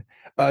 Man,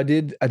 I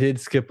did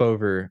skip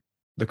over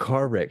the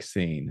car wreck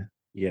scene.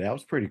 Yeah, that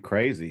was pretty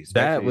crazy,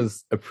 That especially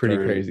was a pretty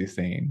during crazy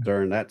scene.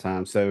 during that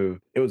time. So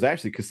it was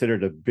actually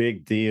considered a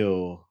big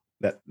deal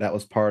that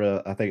was part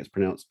of, I think it's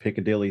pronounced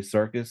Piccadilly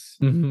Circus.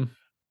 Mm-hmm.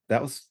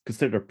 That was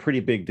considered a pretty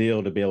big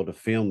deal to be able to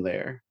film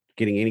there.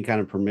 Getting any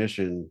kind of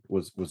permission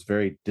was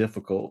very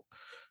difficult.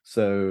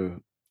 So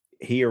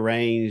he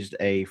arranged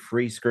a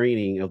free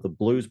screening of the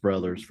Blues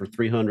Brothers for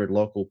 300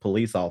 local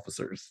police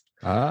officers.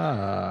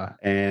 Ah,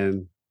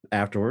 And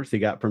afterwards, he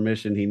got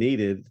permission he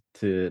needed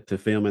to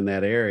film in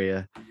that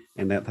area,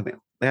 and that I think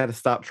they had to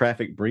stop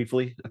traffic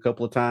briefly a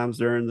couple of times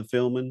during the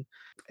filming.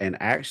 And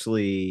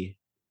actually,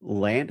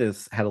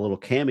 Landis had a little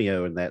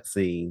cameo in that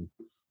scene.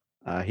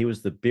 He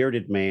was the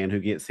bearded man who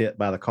gets hit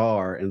by the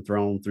car and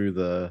thrown through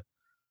the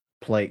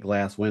plate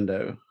glass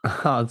window.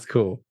 oh, that's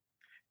cool.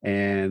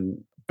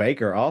 And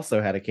Baker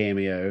also had a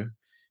cameo.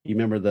 You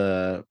remember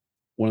the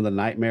one of the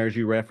nightmares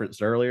you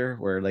referenced earlier,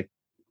 where like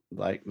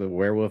the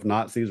werewolf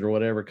Nazis or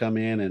whatever come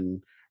in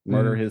and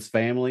murder his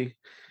family?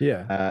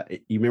 Yeah.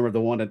 You remember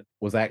the one that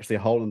was actually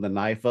holding the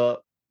knife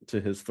up to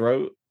his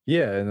throat?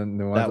 Yeah, and then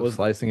the ones That up was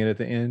slicing it at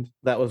the end.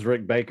 that was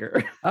Rick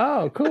Baker.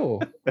 Oh,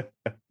 cool.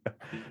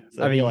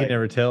 So I mean, he you could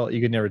never tell.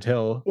 You could never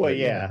tell. well, But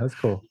yeah, yeah, that's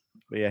cool.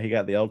 but yeah, he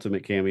got the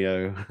ultimate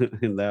cameo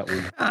in that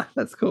one.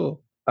 That's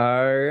cool.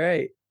 All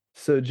right.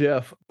 So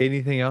Jeff,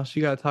 anything else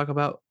you got to talk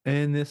about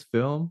in this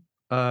film?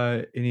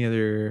 Any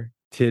other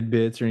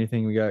tidbits or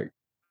anything we got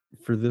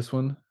for this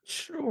one?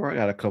 Sure, I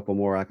got a couple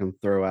more I can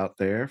throw out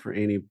there for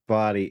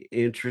anybody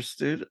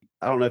interested.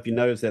 I don't know if you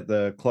noticed at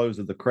the close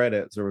of the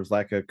credits, there was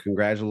like a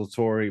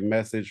congratulatory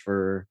message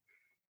for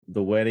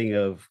the wedding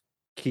of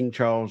King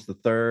Charles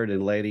III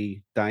and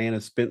Lady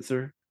Diana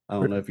Spencer. I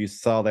don't know if you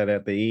saw that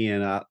at the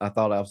end. I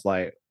thought, I was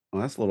like,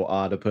 well, that's a little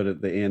odd to put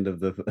at the end of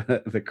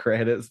the the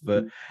credits,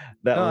 but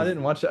that No, was, I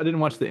didn't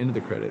watch the end of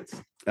the credits.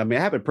 I mean,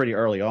 it happened pretty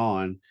early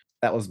on.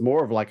 That was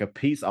more of like a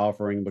peace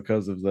offering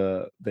because of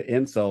the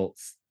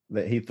insults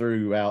that he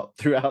threw out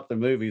throughout the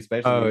movie,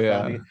 Oh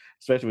yeah.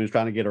 especially when he was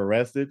trying to get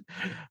arrested.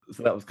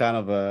 So that was kind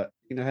of a,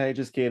 hey,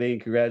 just kidding,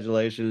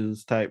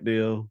 congratulations type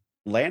deal.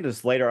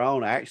 Landis later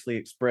on actually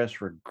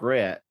expressed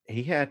regret.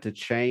 He had to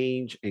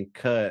change and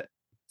cut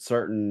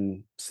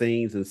certain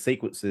scenes and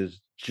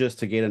sequences just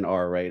to get an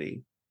R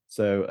rating.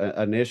 So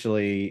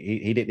initially,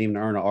 he didn't even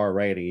earn an R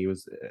rating.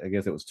 I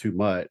guess it was too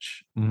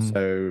much. Mhm.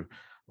 So,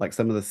 like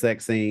some of the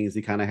sex scenes,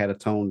 he kind of had to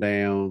tone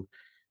down.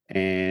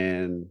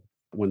 And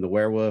when the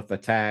werewolf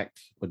attacked,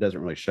 it doesn't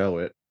really show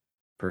it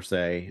per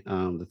se.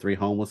 The three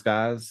homeless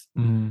guys,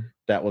 Mhm.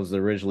 that was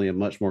originally a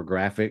much more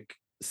graphic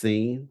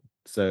scene.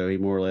 So he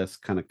more or less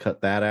kind of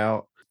cut that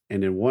out.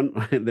 And then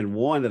and then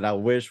one that I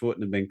wish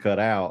wouldn't have been cut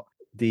out,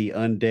 the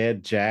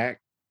undead Jack,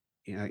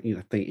 I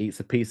think eats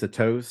a piece of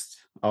toast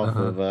off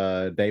Uh-huh.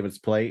 of David's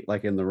plate,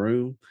 like in the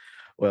room.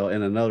 Well,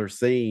 in another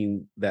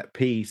scene, that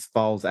piece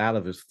falls out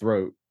of his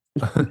throat.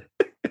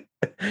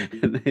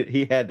 And then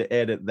he had to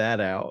edit that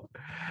out.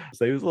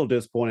 So he was a little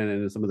disappointed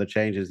in some of the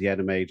changes he had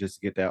to make just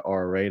to get that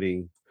R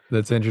rating.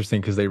 That's interesting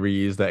because they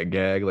reused that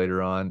gag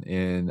later on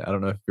in, I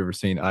don't know if you've ever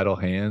seen Idle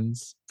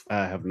Hands.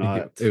 I have I think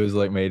not. it was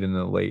like made in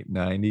the late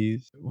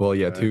 90s. Well,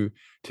 yeah, Okay.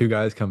 two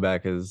guys come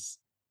back as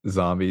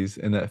zombies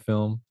in that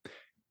film,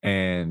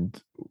 and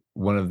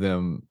one of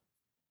them,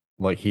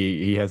 like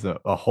he has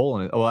a hole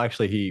in it. Well,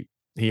 actually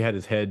he had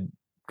his head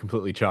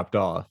completely chopped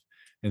off,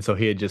 and so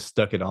he had just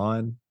stuck it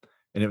on,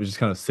 and it was just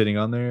kind of sitting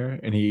on there,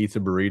 and he eats a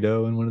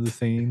burrito in one of the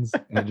scenes,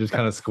 and it just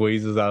kind of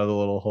squeezes out of the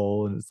little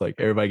hole, and it's like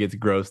everybody gets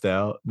grossed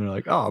out, and they're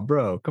like, "Oh,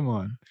 bro, come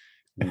on."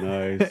 And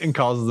Nice.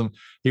 causes him,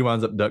 he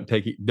winds up duct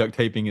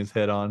taping his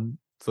head on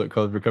so it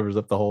covers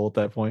up the hole at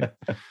that point.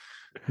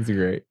 It's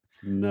great.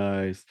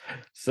 Nice.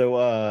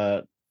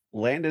 So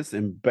Landis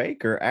and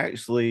Baker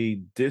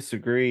actually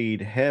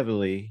disagreed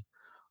heavily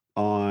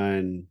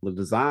on the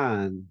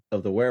design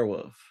of the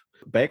werewolf.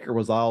 Baker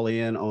was all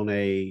in on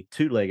a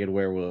two-legged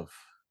werewolf,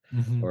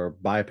 Mhm. or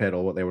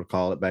bipedal, what they would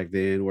call it back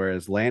then,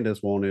 whereas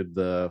Landis wanted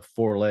the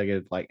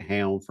four-legged like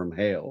hound from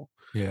hell.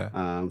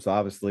 Yeah. So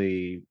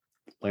obviously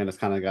Landis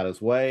kind of got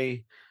his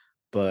way,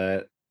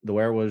 but the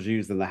werewolves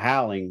used in the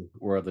Howling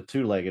were the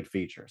two-legged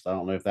features. I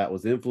don't know if that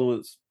was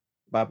influenced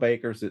by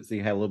Baker since he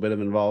had a little bit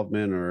of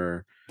involvement,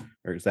 or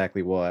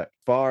exactly what. As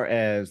far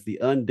as the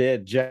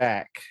undead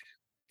Jack,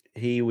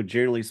 he would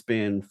generally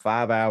spend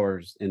 5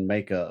 hours in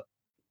makeup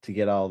to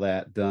get all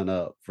that done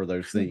up for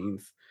those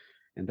scenes.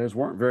 And those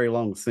weren't very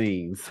long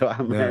scenes. So I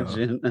No.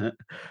 imagine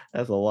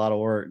that's a lot of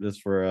work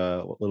just for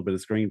a little bit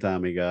of screen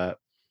time he got.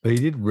 But he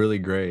did really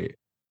great.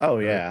 Oh Uh,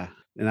 yeah.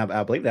 And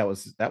I believe that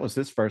was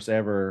his first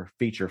ever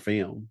feature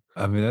film.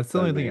 I mean, that's the So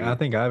I only thing I mean,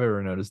 think I've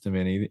ever noticed him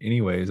in.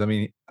 Anyways, I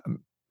mean,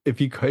 if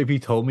you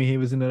told me he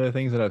was in other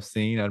things that I've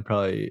seen,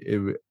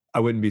 I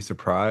wouldn't be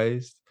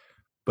surprised.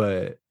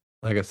 But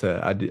like I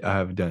said, I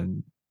have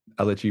done.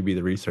 I let you be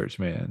the research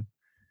man.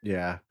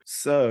 Yeah.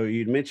 So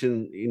you'd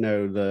mentioned,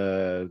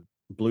 the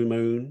Blue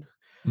Moon.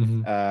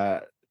 Mhm.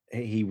 Uh,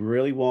 he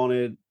really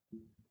wanted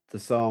the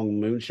song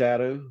Moon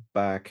Shadow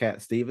by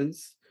Cat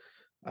Stevens.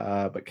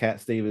 But Cat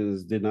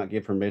Stevens did not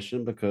give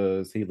permission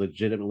because he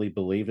legitimately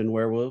believed in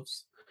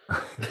werewolves.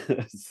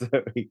 So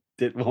he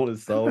didn't want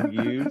his song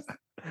used.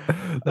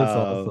 That's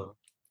Uh, awesome.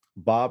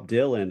 Bob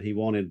Dylan, he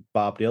wanted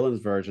Bob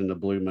Dylan's version of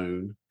Blue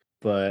Moon,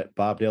 but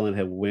Bob Dylan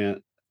had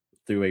went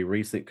through a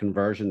recent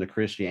conversion to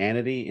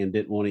Christianity and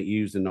didn't want it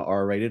used in the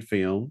R-rated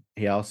film.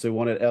 He also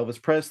wanted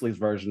Elvis Presley's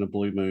version of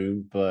Blue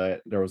Moon,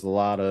 but there was a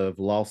lot of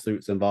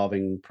lawsuits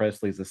involving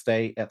Presley's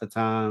estate at the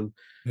time,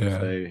 Yeah.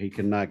 so he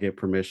could not get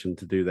permission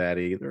to do that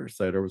either.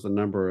 So there was a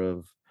number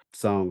of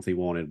songs he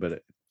wanted, but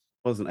it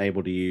wasn't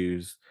able to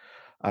use.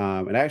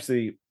 And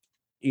actually,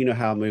 you know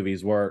how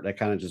movies work, they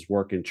kind of just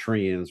work in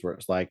trends where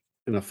it's like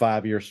in a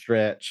 5-year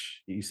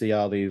stretch, you see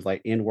all these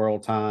like in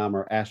world time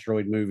or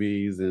asteroid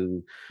movies.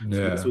 And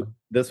so Yeah.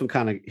 this one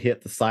kind of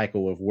hit the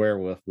cycle of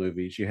werewolf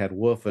movies. You had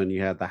Wolfen,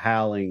 you had The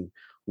Howling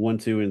 1,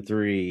 2, and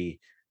 3,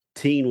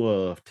 Teen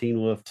Wolf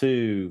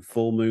 2,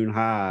 Full Moon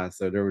High.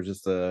 So there was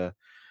just a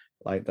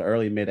like the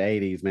early mid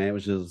 80s, man. It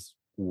was just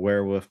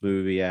werewolf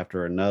movie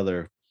after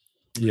another.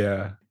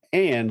 Yeah.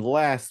 And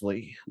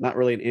lastly, not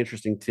really an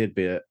interesting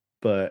tidbit,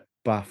 but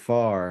by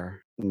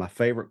far my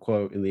favorite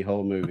quote in the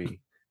whole movie.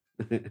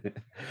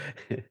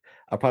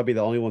 I'll probably be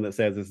the only one that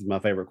says this is my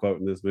favorite quote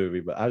in this movie,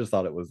 but I just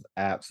thought it was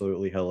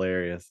absolutely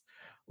hilarious.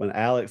 When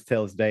Alex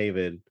tells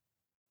David,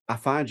 I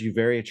find you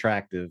very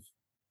attractive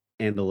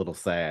and a little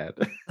sad.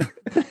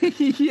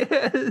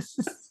 Yes.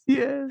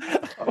 Yes.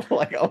 I'm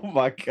like, oh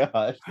my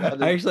gosh. That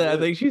is Actually, I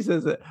think she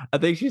says it. I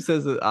think she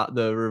says it,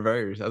 the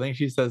reverse. I think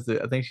she says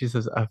it. I think she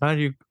says, "I find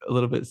you a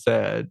little bit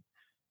sad,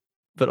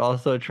 but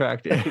also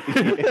attractive."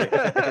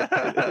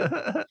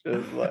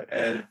 just like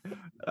I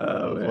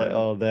Oh was like, man.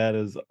 "Oh, that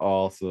is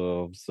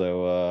awesome."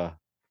 So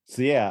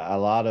yeah, a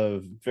lot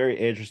of very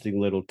interesting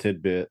little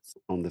tidbits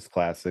on this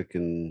classic,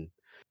 and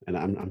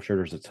I'm sure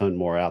there's a ton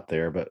more out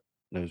there, but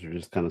those are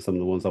just kind of some of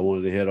the ones I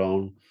wanted to hit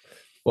on.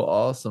 Well,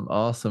 awesome,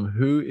 awesome.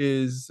 Who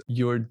is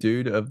your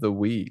dude of the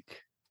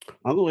week?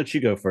 I'm gonna let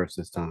you go first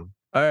this time.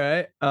 All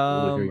right. I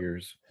want to hear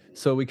yours.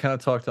 So we kind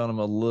of talked on him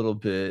a little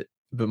bit,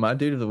 but my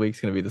dude of the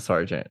week's gonna be the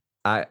sergeant.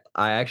 I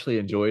actually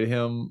enjoyed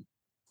him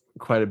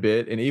quite a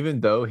bit, and even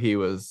though he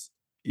was,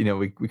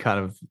 we kind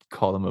of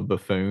called him a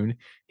buffoon,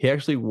 he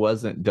actually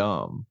wasn't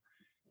dumb.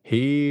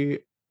 He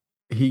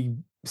he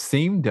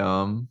seemed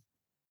dumb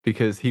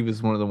because he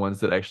was one of the ones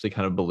that actually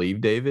kind of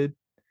believed David,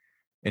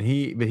 and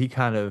he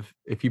kind of,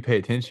 if you pay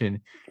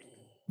attention,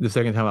 the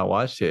second time I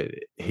watched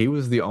it, he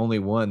was the only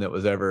one that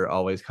was ever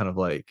always kind of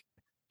like,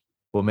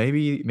 well,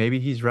 maybe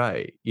he's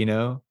right, you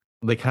know?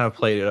 They kind of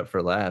played it up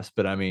for laughs,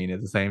 but I mean,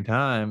 at the same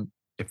time,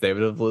 if they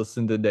would have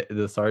listened to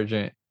the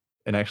sergeant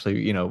and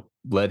actually,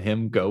 let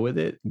him go with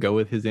it, go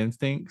with his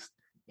instincts,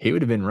 he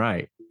would have been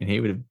right,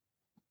 and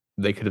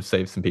they could have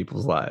saved some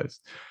people's lives.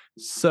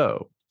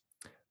 So,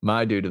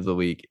 my dude of the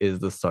week is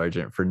the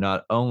sergeant for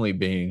not only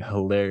being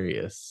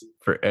hilarious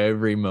for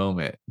every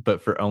moment,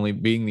 but for only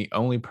being the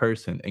only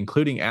person,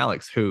 including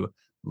Alex, who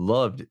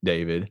loved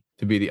David,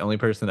 to be the only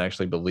person that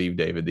actually believed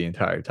David the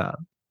entire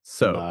time.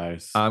 So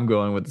Nice, I'm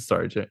going with the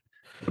sergeant.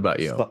 What about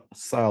you?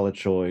 solid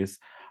choice.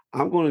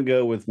 I'm going to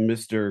go with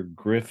Mr.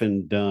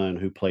 Griffin Dunn,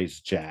 who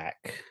plays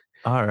Jack.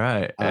 All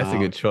right. That's a Um,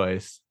 good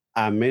choice.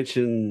 I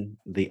mentioned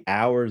the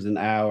hours and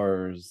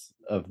hours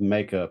of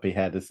makeup he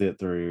had to sit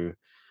through.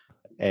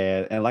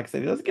 And like I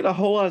said, he doesn't get a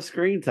whole lot of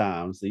screen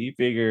time. So you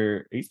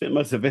figure he spent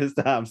most of his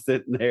time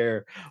sitting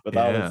there with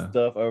all this Yeah.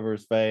 stuff over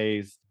his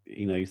face.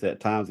 He said at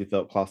times he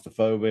felt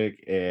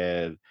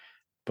claustrophobic,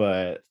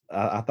 but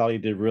I thought he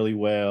did really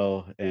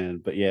well.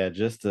 But yeah,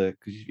 just to,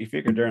 because you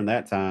figure during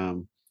that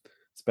time,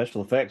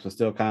 special effects was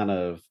still kind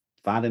of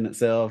finding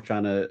itself,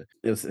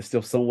 it's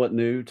still somewhat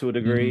new to a Mhm.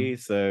 degree.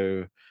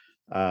 So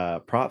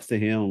props to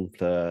him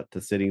to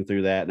sitting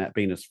through that and that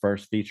being his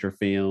first feature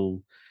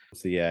film.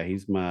 So yeah,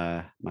 he's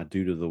my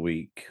dude of the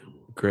week.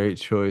 Great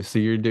choice. So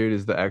your dude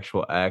is the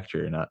actual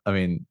actor, not, I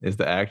mean, is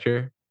the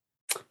actor?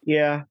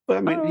 Yeah, but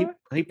I mean All right.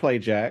 he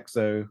played Jack,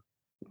 so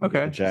I'll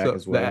give it Okay. Jack So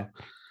as well.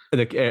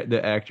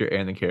 the actor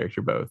and the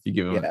character both. You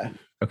give them. Yeah.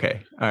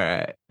 Okay. All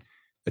right.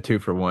 A 2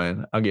 for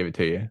 1. I'll give it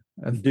to you.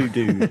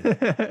 Dude. My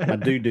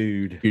That's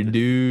dude. your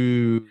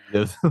dude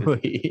of the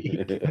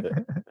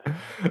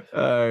week.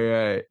 All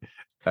right.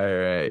 All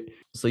right.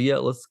 So yeah,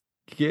 let's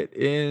get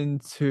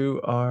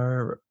into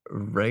our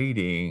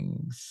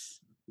ratings.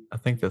 I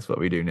think that's what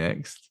we do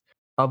next.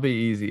 I'll be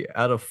easy.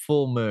 Out of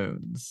full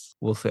moons,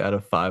 we'll say out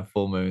of 5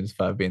 full moons,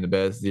 5 being the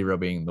best, 0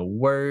 being the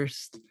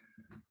worst.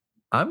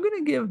 I'm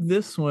gonna give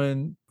this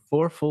one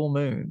 4 full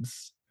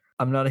moons.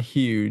 I'm not a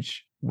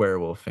huge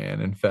werewolf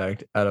fan. In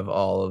fact, out of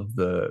all of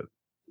the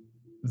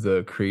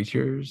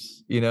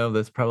creatures,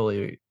 that's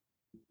probably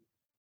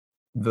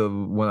the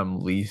one I'm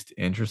least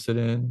interested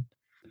in.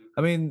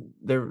 I mean,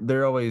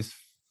 they're always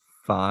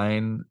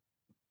fine,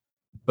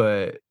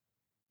 but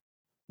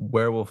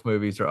werewolf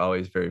movies are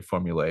always very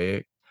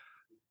formulaic.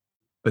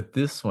 But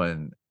this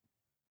one,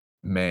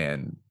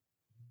 man,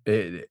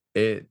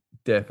 It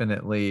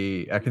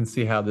definitely, I can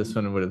see how this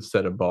one would have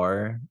set a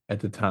bar at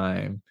the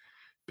time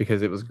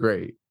because it was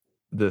great.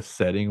 The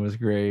setting was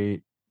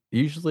great.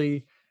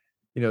 Usually,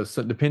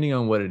 so depending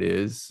on what it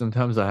is,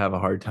 sometimes I have a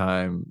hard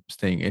time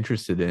staying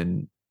interested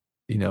in,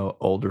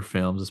 older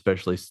films,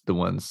 especially the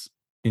ones,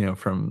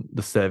 from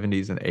the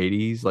 70s and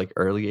 80s, like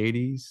early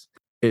 80s.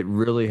 It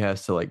really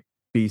has to like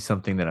be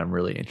something that I'm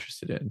really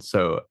interested in.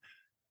 So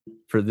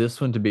for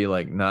this one to be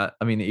like not,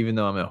 I mean, even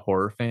though I'm a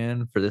horror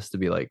fan, for this to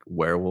be like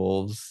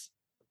werewolves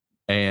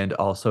and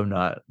also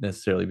not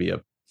necessarily be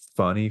a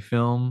funny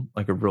film,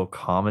 like a real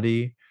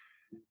comedy,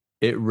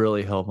 it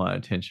really held my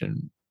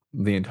attention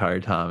the entire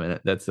time. And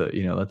that's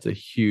a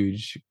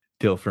huge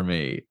deal for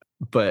me.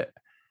 But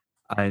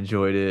I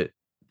enjoyed it.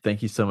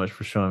 Thank you so much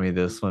for showing me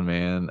this one,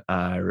 man.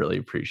 I really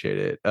appreciate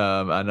it.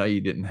 I know you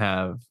didn't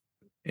have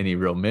any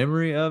real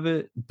memory of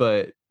it,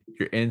 but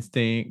your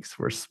instincts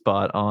were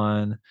spot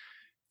on.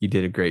 You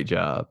did a great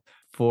job.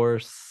 4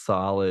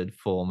 solid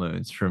full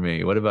moons for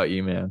me. What about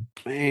you, man?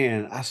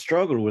 Man, I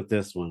struggled with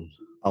this one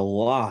a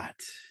lot.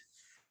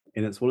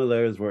 And it's one of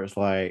those where it's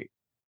like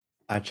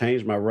I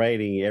change my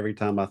rating every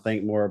time I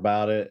think more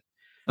about it.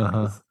 Uh-huh.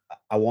 'Cause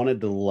I wanted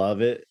to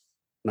love it,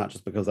 not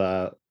just because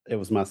it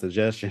was my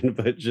suggestion,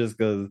 but just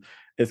because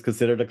it's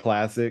considered a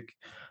classic.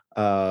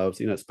 So,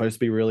 it's supposed to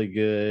be really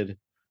good.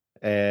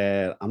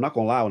 And I'm not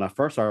gonna lie, when I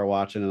first started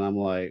watching it, I'm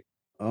like,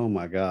 oh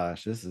my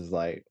gosh, this is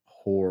like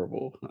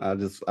horrible.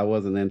 I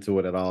wasn't into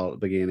it at all at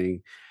the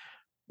beginning.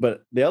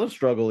 But the other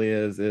struggle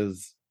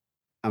is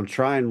I'm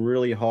trying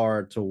really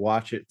hard to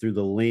watch it through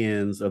the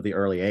lens of the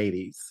early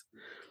 80s.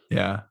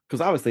 Yeah.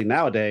 Because obviously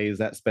nowadays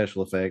that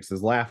special effects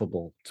is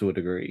laughable to a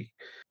degree.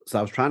 So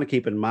I was trying to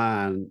keep in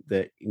mind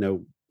that,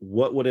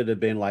 what would it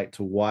have been like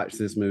to watch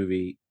this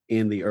movie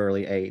in the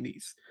early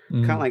 80s?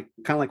 Mhm. Kind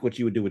of like what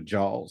you would do with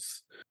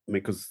Jaws. I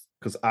mean,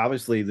 because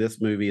obviously this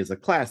movie is a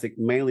classic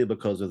mainly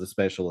because of the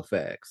special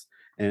effects.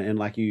 And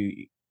like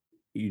you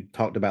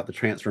talked about the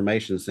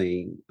transformation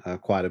scene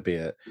quite a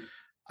bit.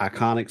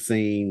 Iconic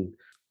scene.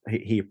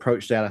 He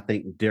approached that, I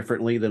think,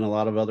 differently than a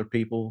lot of other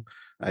people.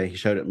 He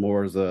showed it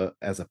more as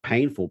a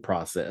painful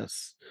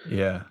process.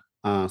 Yeah.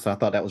 So I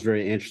thought that was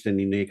very interesting,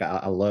 unique.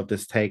 I love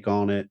this take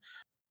on it.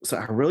 So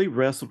I really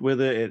wrestled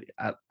with it.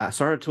 I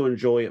started to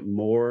enjoy it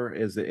more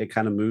as it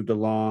kind of moved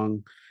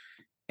along.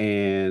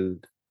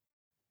 And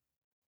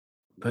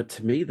but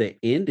to me, the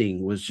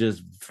ending was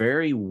just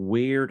very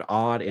weird,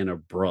 odd, and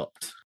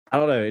abrupt. I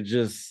don't know. It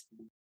just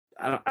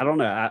I don't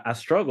know. I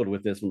struggled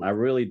with this one. I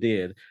really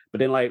did. But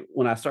then, like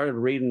when I started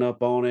reading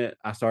up on it,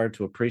 I started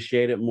to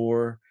appreciate it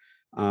more.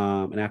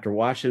 And after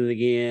watching it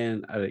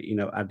again,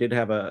 I did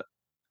have a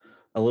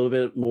little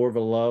bit more of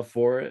a love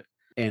for it,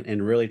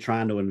 and really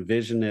trying to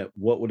envision it.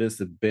 What would this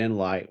have been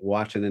like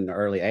watching in the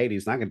early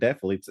 '80s? And I could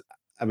definitely.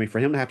 I mean, for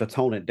him to have to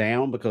tone it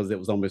down because it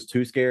was almost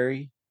too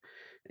scary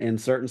in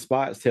certain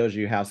spots tells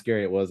you how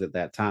scary it was at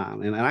that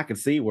time. And I could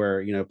see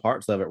where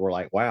parts of it were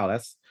like, wow,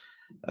 that's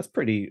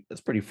pretty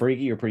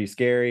freaky or pretty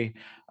scary.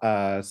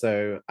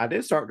 So I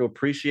did start to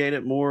appreciate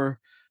it more.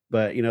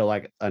 But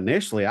like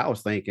initially, I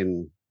was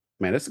thinking,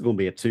 man, this is going to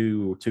be a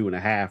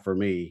 2.5 for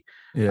me,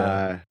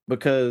 Yeah.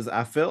 because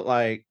I felt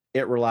like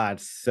it relied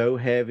so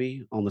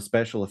heavy on the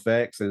special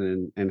effects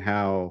and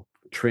how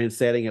trend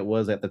setting it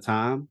was at the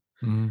time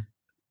Mhm.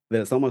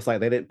 that it's almost like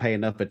they didn't pay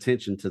enough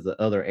attention to the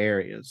other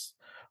areas.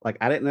 Like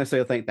I didn't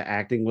necessarily think the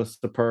acting was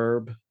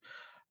superb.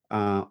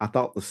 I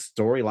thought the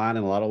storyline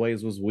in a lot of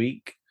ways was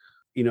weak.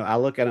 I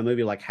look at a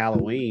movie like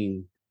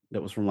Halloween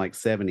that was from like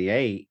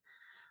 78,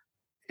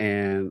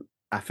 and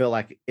I feel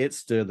like it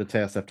stood the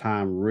test of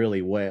time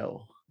really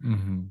well.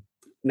 Mhm.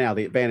 Now,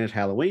 the advantage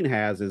Halloween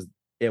has is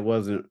it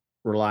wasn't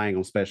relying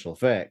on special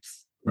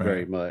effects very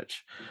Right.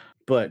 much,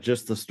 but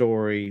just the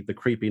story, the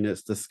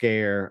creepiness, the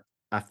scare,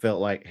 I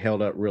felt like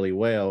held up really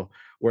well.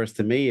 Whereas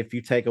to me, if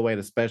you take away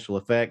the special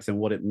effects and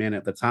what it meant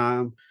at the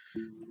time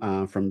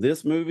from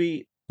this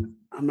movie,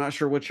 I'm not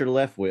sure what you're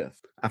left with.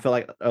 I feel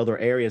like other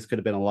areas could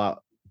have been a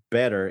lot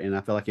better, and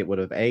I feel like it would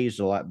have aged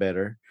a lot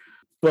better.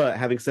 But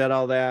having said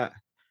all that,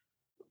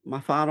 my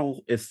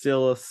final is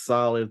still a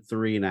solid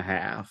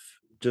 3.5,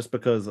 just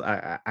because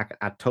I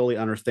totally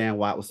understand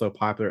why it was so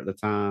popular at the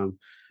time.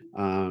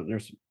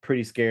 There's some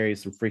pretty scary,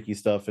 some freaky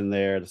stuff in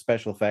there. The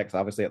special effects,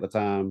 obviously, at the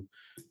time,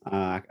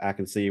 I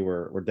can see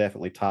were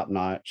definitely top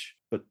notch.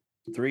 But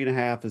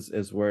 3.5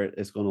 is where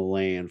it's going to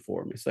land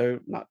for me. So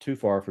not too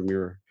far from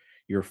your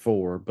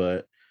 4,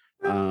 but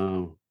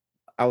um,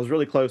 I was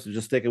really close to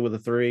just sticking with a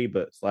 3.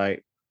 But it's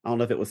like I don't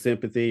know if it was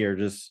sympathy or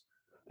just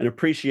an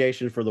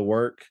appreciation for the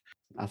work.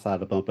 I decided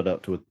to bump it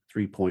up to a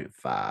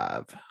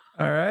 3.5.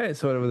 All right.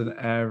 So with an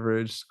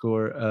average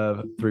score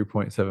of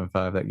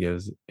 3.75,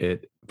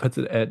 that puts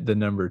it at the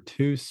number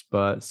 2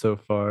 spot so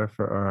far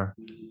for our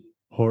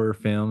horror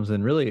films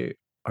and really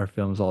our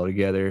films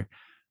altogether.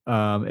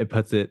 It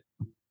puts it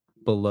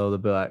below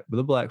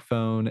the black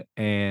phone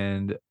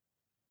and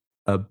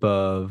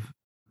above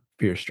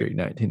Fear Street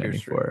Fear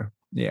Street. 1994.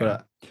 Yeah.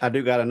 But I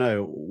do got to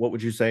know, what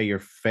would you say your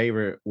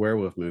favorite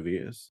werewolf movie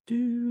is?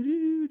 Do,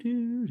 do,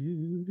 do,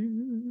 do,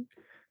 do.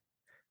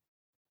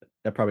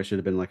 That probably should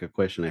have been like a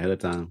question ahead of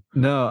time.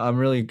 No,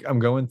 I'm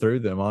going through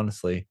them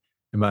honestly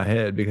in my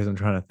head because I'm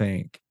trying to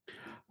think.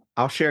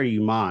 I'll share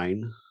you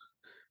mine,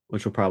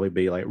 which will probably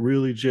be like,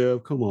 really,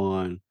 Jeff? Come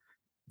on.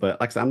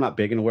 But like I said, I'm not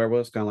big into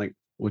werewolves, kind of like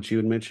what you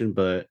had mentioned.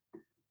 But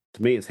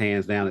to me, it's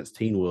hands down, it's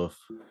Teen Wolf.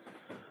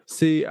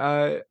 See,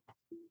 I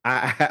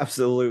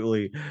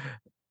absolutely,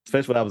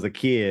 especially when I was a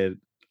kid,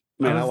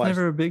 I man, I was watched,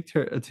 never a big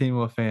a Teen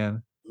Wolf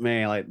fan.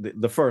 man, like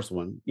the first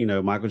one,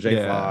 Michael J.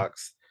 Yeah.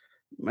 Fox.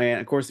 Man,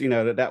 of course,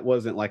 that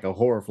wasn't like a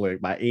horror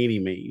flick by any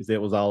means.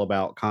 It was all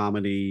about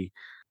comedy,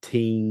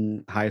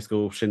 teen high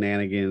school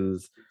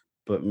shenanigans.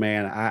 But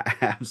man, I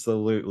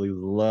absolutely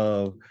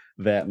love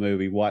that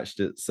movie.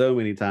 Watched it so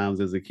many times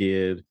as a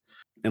kid.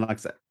 And like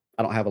I said,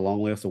 I don't have a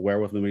long list of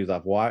werewolf movies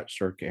I've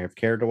watched or have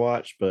cared to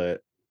watch,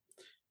 but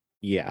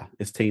yeah,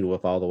 it's Teen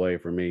Wolf all the way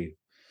for me.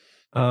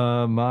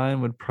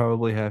 Mine would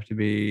probably have to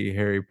be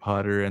Harry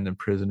Potter and the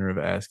Prisoner of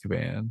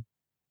Azkaban.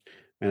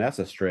 Man, that's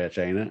a stretch,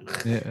 ain't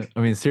it? Yeah, I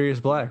mean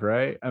Sirius Black,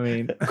 right? I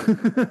mean,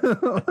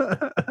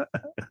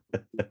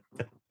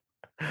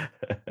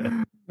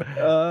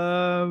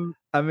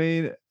 I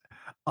mean,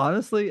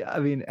 honestly, I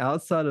mean,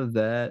 outside of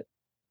that,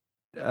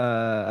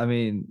 I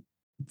mean,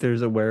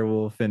 there's a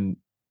werewolf in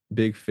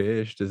Big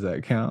Fish. Does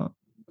that count?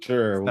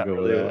 Sure, It's we'll not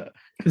go with really that.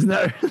 it's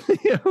not really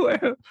a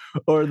werewolf.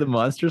 Or the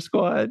Monster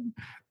Squad.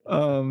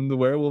 The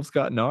werewolf's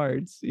got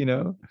nards, you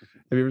know.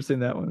 Have you ever seen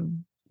that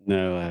one?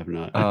 No, I have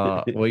not.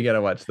 Well, you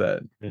gotta watch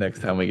that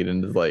next time we get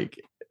into like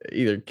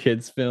either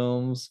kids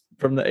films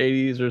from the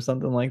 80s or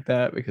something like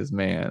that, because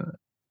man,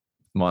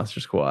 Monster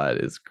Squad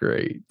is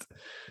great.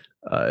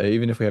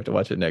 Even if we have to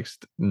watch it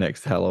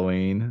next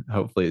Halloween,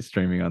 hopefully it's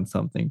streaming on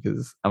something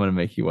because I'm gonna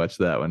make you watch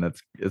that one.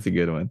 It's a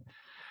good one.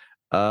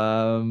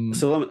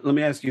 So let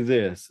me ask you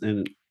this,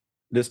 and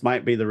this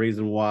might be the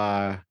reason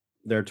why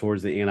there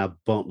towards the end I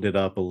bumped it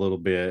up a little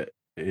bit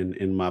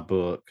in my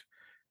book,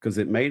 because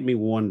it made me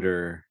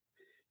wonder,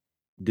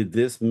 did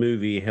this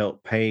movie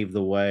help pave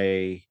the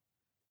way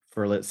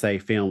for, let's say,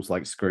 films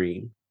like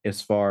Scream?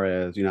 As far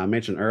as, I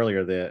mentioned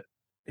earlier that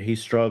he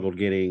struggled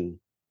getting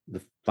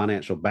the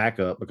financial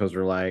backup because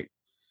they're like,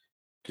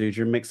 dude,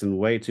 you're mixing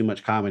way too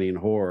much comedy and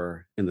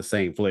horror in the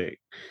same flick.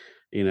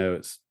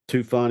 It's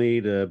too funny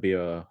to be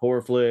a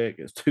horror flick.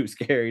 It's too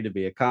scary to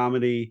be a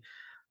comedy.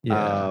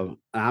 yeah,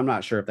 I'm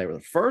not sure if they were the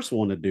first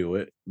one to do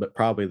it, but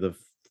probably the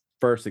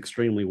first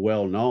extremely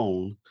well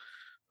known,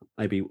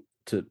 maybe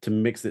to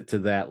mix it to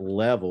that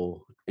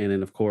level. And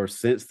then, of course,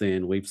 since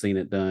then we've seen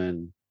it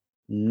done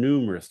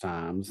numerous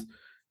times.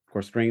 Of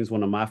course, Scream's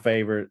one of my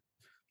favorite,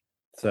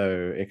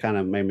 so it kind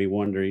of made me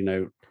wonder.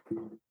 Of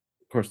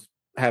course,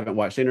 I haven't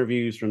watched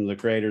interviews from the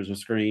creators of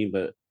Scream,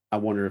 but I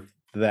wonder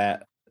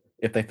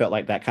if they felt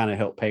like that kind of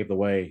helped pave the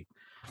way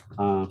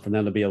for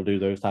them to be able to do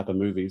those type of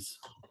movies.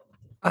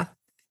 I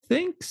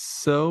think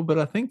so, but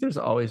I think there's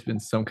always been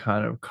some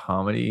kind of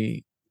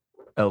comedy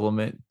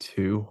element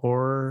to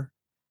horror.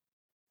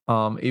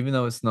 Even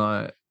though it's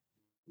not,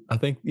 I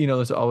think,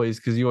 there's always,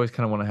 because you always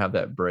kind of want to have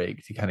that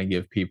break to kind of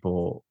give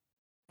people,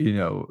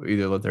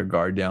 either let their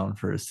guard down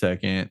for a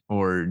second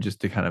or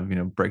just to kind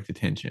of, break the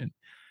tension.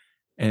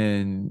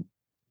 And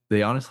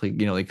they honestly,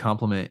 they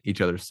complement each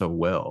other so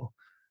well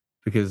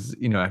because,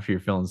 after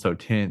you're feeling so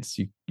tense,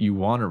 you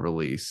want to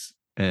release,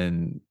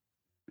 and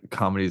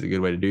comedy is a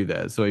good way to do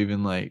that. So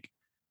even like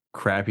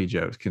crappy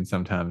jokes can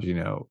sometimes,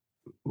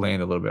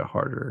 land a little bit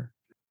harder.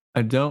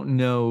 I don't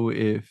know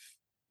if,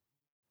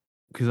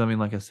 because I mean,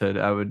 like I said,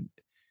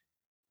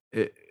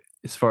 it,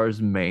 as far as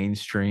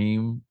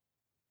mainstream,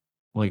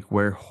 like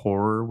where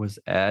horror was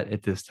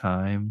at this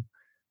time,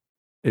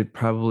 it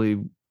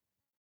probably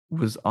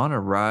was on a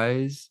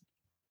rise.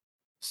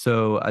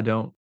 So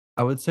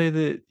I would say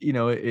that,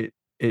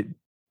 it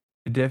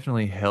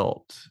definitely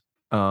helped.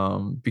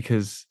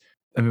 Because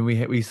I mean,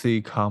 we see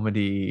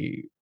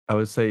comedy, I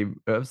would say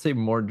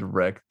more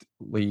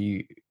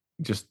directly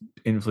just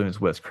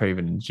influence Wes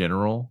Craven in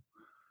general,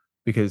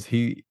 because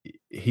he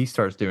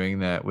starts doing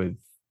that with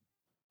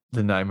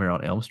the Nightmare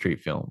on Elm Street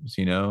films,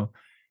 I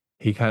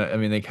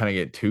mean, they kind of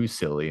get too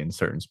silly in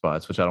certain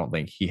spots, which I don't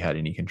think he had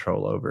any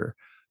control over.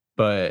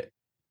 But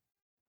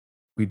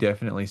we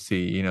definitely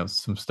see,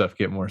 some stuff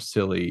get more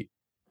silly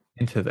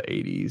into the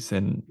 80s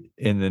and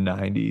in the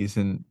 90s,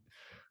 and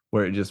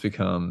where it just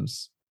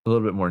becomes a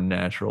little bit more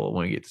natural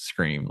when we get to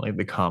Scream, like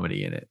the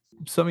comedy in it.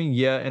 So I mean,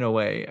 yeah, in a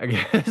way, I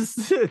guess,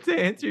 to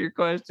answer your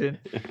question,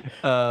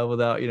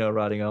 without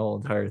writing a whole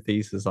entire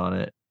thesis on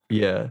it.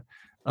 Yeah.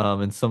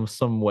 In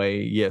some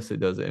way, yes,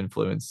 it does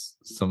influence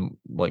some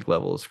like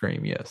level of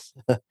Scream. Yes.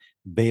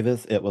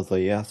 Beavis, it was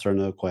a yes or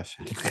no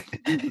question.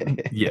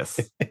 Yes.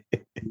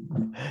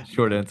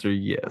 Short answer,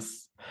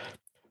 yes.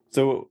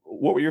 So,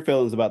 what were your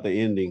feelings about the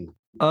ending?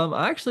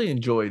 I actually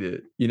enjoyed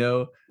it.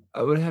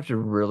 I would have to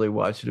really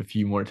watch it a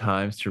few more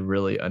times to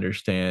really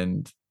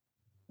understand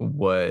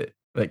what,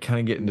 like, kind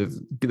of get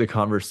into the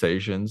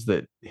conversations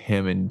that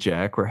him and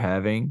Jack were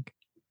having,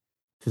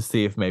 to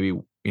see if maybe,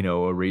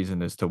 a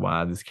reason as to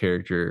why this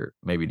character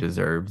maybe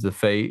deserves the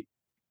fate,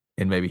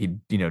 and maybe he,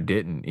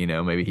 didn't,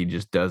 maybe he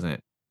just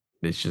doesn't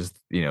it's just,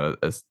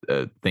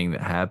 a thing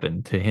that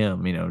happened to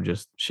him,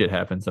 just shit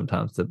happens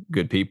sometimes to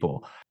good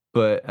people.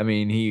 But I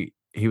mean,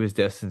 he was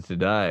destined to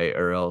die,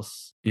 or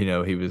else,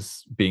 he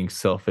was being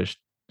selfish,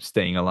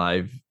 staying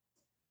alive.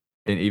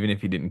 And even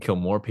if he didn't kill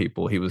more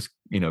people, he was,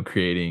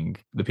 creating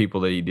the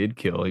people that he did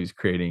kill. He was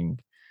creating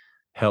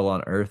hell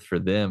on earth for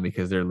them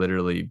because they're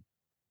literally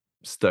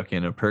stuck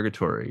in a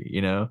purgatory,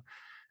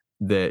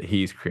 that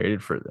he's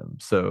created for them.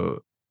 So,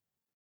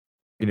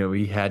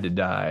 he had to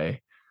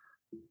die.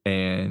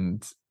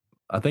 And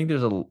I think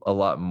there's a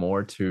lot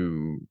more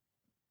to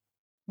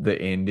the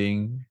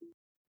ending.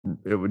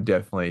 It would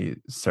definitely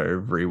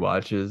serve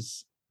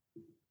rewatches,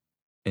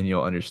 and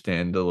you'll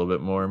understand a little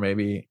bit more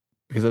maybe,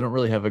 because I don't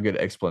really have a good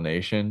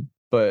explanation,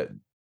 but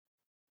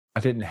I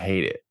didn't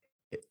hate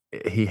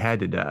it. He had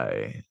to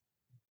die.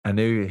 I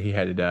knew he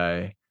had to die.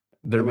 I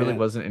There really mean,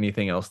 wasn't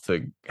anything else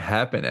to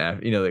happen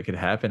after, that could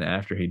happen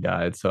after he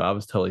died. So I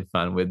was totally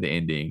fine with the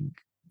ending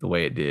the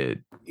way it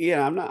did.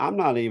 yeah, I'm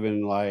not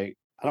even like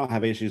I don't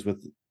have issues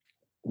with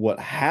what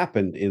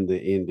happened in the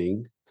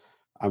ending.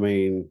 I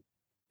mean,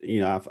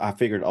 I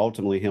figured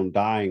ultimately him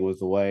dying was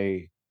the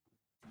way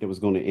it was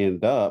going to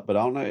end up, but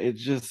I don't know.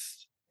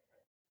 It's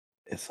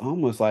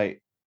almost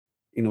like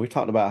we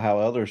talked about how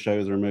other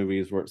shows or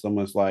movies where it's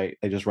almost like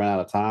they just ran out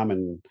of time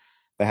and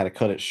they had to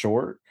cut it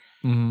short.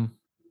 Mhm.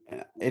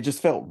 It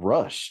just felt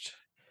rushed.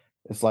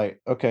 It's like,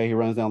 okay, he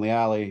runs down the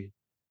alley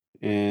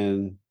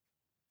and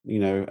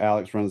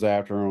Alex runs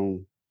after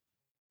him.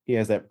 He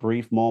has that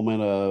brief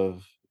moment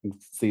of you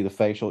see the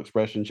facial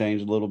expression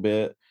change a little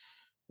bit,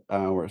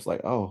 where it's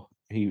like, oh,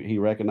 he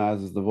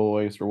recognizes the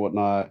voice or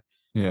whatnot,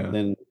 Yeah.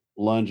 then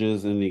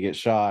lunges and he gets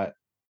shot.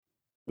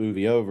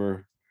 Movie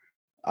over.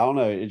 I don't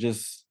know. It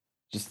just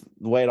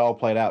the way it all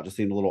played out just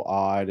seemed a little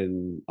odd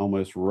and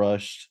almost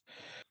rushed. I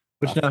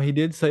Which now he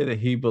did say that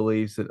he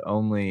believes that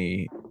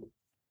only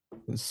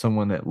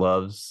someone that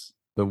loves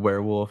the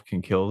werewolf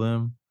can kill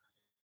them.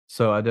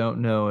 So I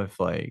don't know if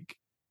like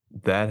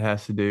that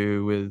has to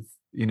do with,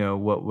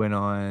 what went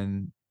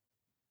on,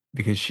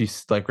 because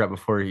she's like right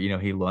before,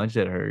 he lunged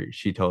at her,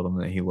 she told him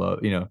that he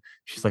loved,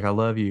 she's like, I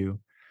love you.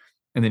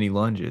 And then he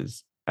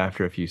lunges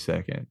after a few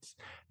seconds.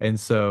 And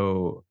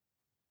so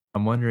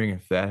I'm wondering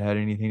if that had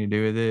anything to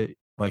do with it.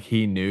 Like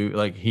he knew,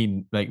 like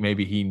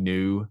maybe he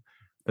knew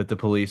that the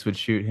police would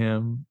shoot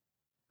him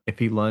if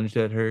he lunged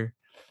at her,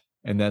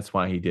 and that's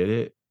why he did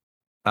it.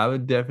 I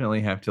would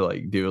definitely have to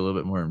like do a little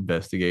bit more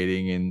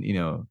investigating,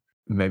 and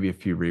maybe a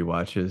few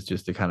rewatches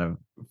just to kind of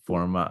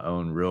form my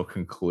own real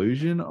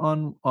conclusion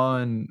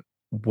on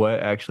what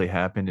actually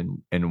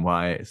happened, and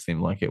why it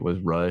seemed like it was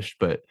rushed.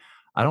 But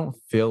I don't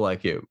feel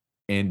like it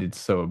ended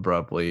so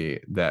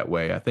abruptly that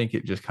way. I think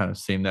it just kind of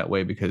seemed that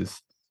way because,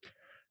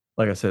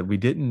 like I said, we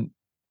didn't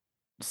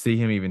see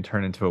him even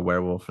turn into a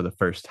werewolf for the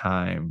first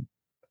time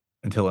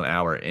until an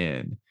hour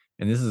in.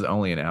 And this is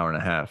only an hour and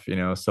a half,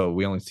 so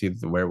we only see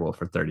the werewolf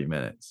for 30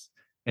 minutes.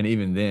 And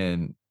even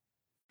then,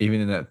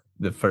 even in that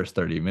the first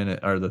 30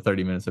 minutes, or the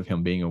 30 minutes of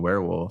him being a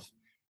werewolf,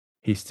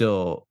 he's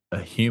still a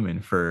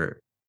human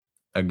for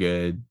a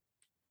good,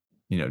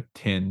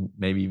 10,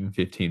 maybe even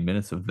 15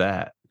 minutes of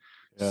that.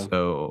 yeah.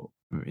 So,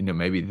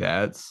 maybe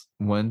that's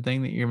one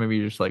thing that you're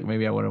just like,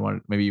 maybe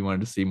you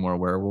wanted to see more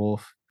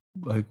werewolf.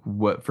 Like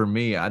what for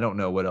me, I don't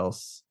know what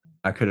else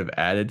I could have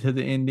added to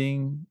the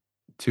ending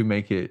to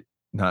make it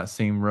not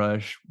seem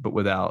rushed, but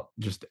without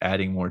just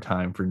adding more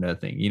time for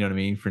nothing. You know what I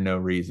mean? For no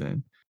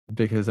reason.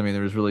 Because I mean,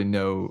 there was really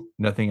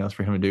nothing else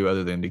for him to do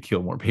other than to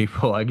kill more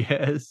people, I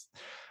guess.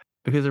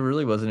 Because there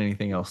really wasn't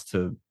anything else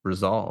to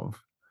resolve.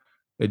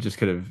 It just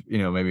could have,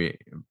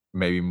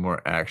 maybe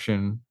more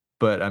action.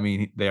 But I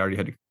mean, they already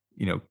had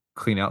to,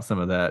 clean out some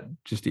of that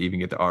just to even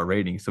get the R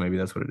rating. So maybe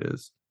that's what it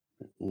is.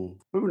 Who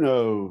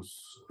knows?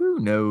 Who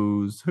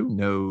knows? Who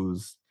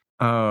knows?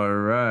 All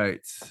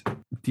right.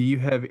 Do you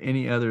have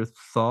any other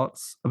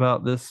thoughts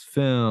about this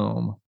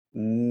film?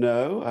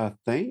 No, I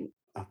think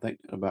that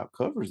about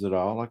covers it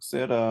all. Like I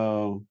said,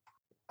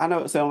 I know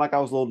it sounded like I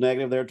was a little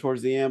negative there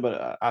towards the end,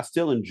 but I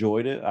still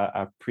enjoyed it.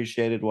 I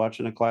appreciated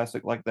watching a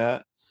classic like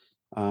that.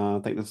 I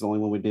think this is the only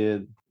one we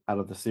did out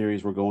of the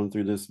series we're going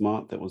through this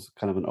month that was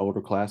kind of an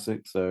older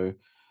classic. So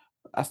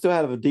I still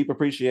have a deep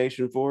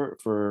appreciation for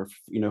it, for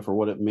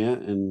what it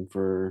meant, and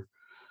for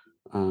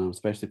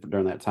especially for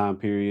during that time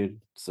period.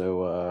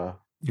 So,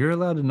 You're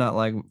allowed to not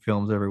like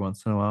films every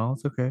once in a while.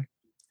 It's okay.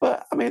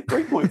 but I mean,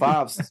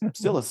 3.5 is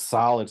still a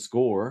solid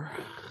score.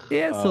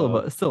 Yeah, Uh,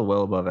 it's still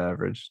well above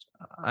average.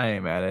 I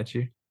ain't mad at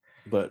you.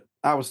 but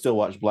I would still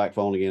watch Black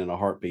Phone again in a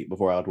heartbeat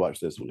before I would watch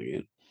this one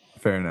again.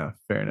 Fair enough.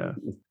 Fair enough.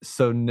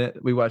 So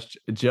we watched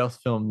Jell's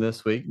film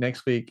this week.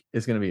 Next week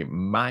is going to be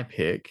my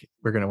pick.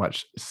 We're going to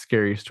watch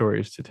Scary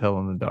Stories to Tell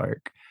in the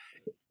Dark.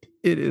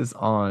 It is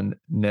on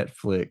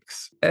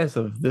Netflix. As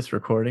of this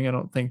recording, I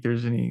don't think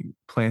there's any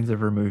plans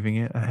of removing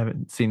it. I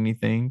haven't seen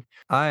anything.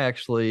 I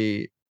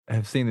actually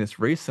have seen this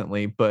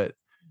recently, but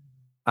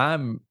I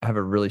have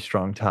really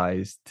strong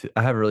ties to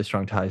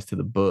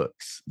the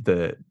books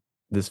that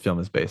this film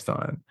is based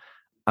on.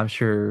 I'm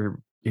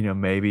sure,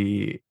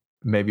 maybe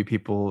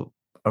people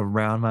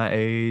around my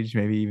age,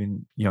 maybe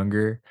even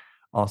younger,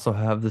 also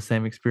have the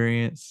same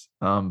experience.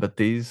 But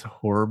these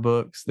horror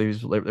books, they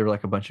were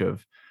like a bunch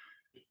of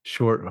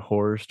short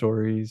horror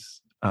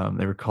stories.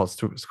 They were called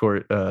stories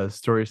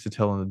to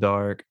tell in the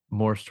dark,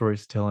 more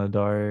stories to tell in the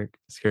dark,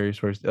 scary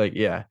stories. Like,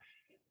 yeah,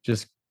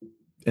 just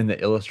and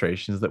the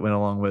illustrations that went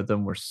along with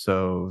them were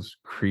so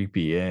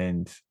creepy.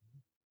 And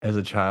as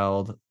a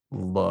child,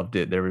 loved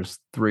it. There was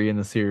 3 in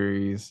the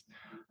series.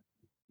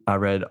 I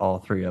read all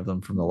 3 of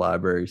them from the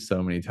library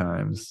so many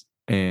times,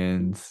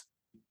 and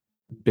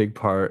big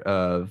part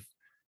of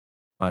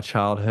my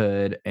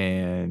childhood.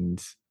 And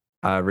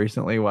I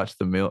recently watched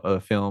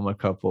the film a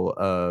couple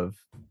of,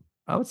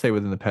 I would say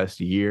within the past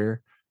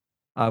year,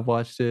 I've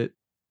watched it,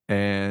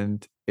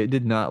 and it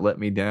did not let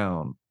me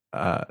down.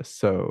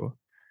 So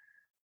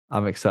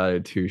I'm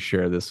excited to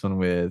share this one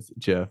with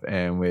Jeff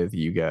and with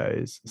you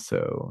guys.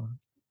 So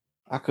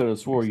I could have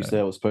swore you said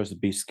it was supposed to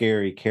be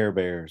scary Care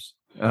Bears.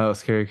 Oh,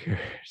 Scary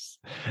Careers.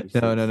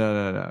 No.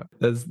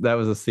 That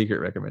was a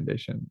secret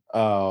recommendation.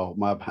 Oh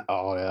my!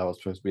 Oh yeah, I was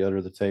supposed to be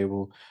under the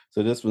table.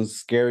 So this one's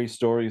scary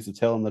stories to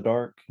tell in the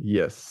dark.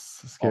 Yes,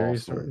 Scary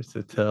Awesome. Stories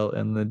to Tell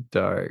in the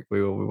Dark.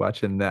 We will be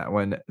watching that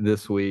one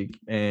this week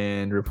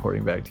and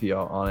reporting back to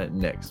y'all on it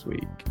next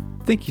week.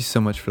 Thank you so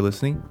much for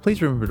listening.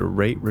 Please remember to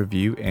rate,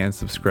 review, and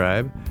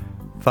subscribe.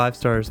 5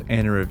 stars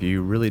and a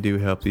review really do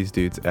help these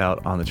dudes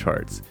out on the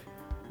charts.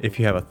 If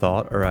you have a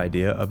thought or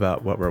idea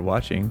about what we're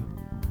watching,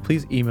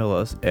 please email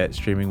us at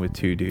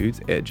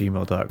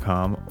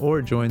streamingwith2dudes@gmail.com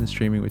or join the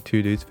Streaming with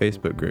 2 Dudes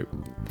Facebook group.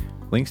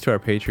 Links to our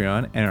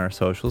Patreon and our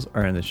socials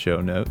are in the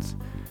show notes.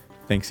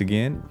 Thanks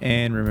again,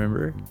 and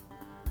remember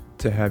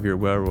to have your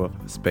werewolf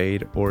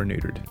spayed or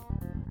neutered.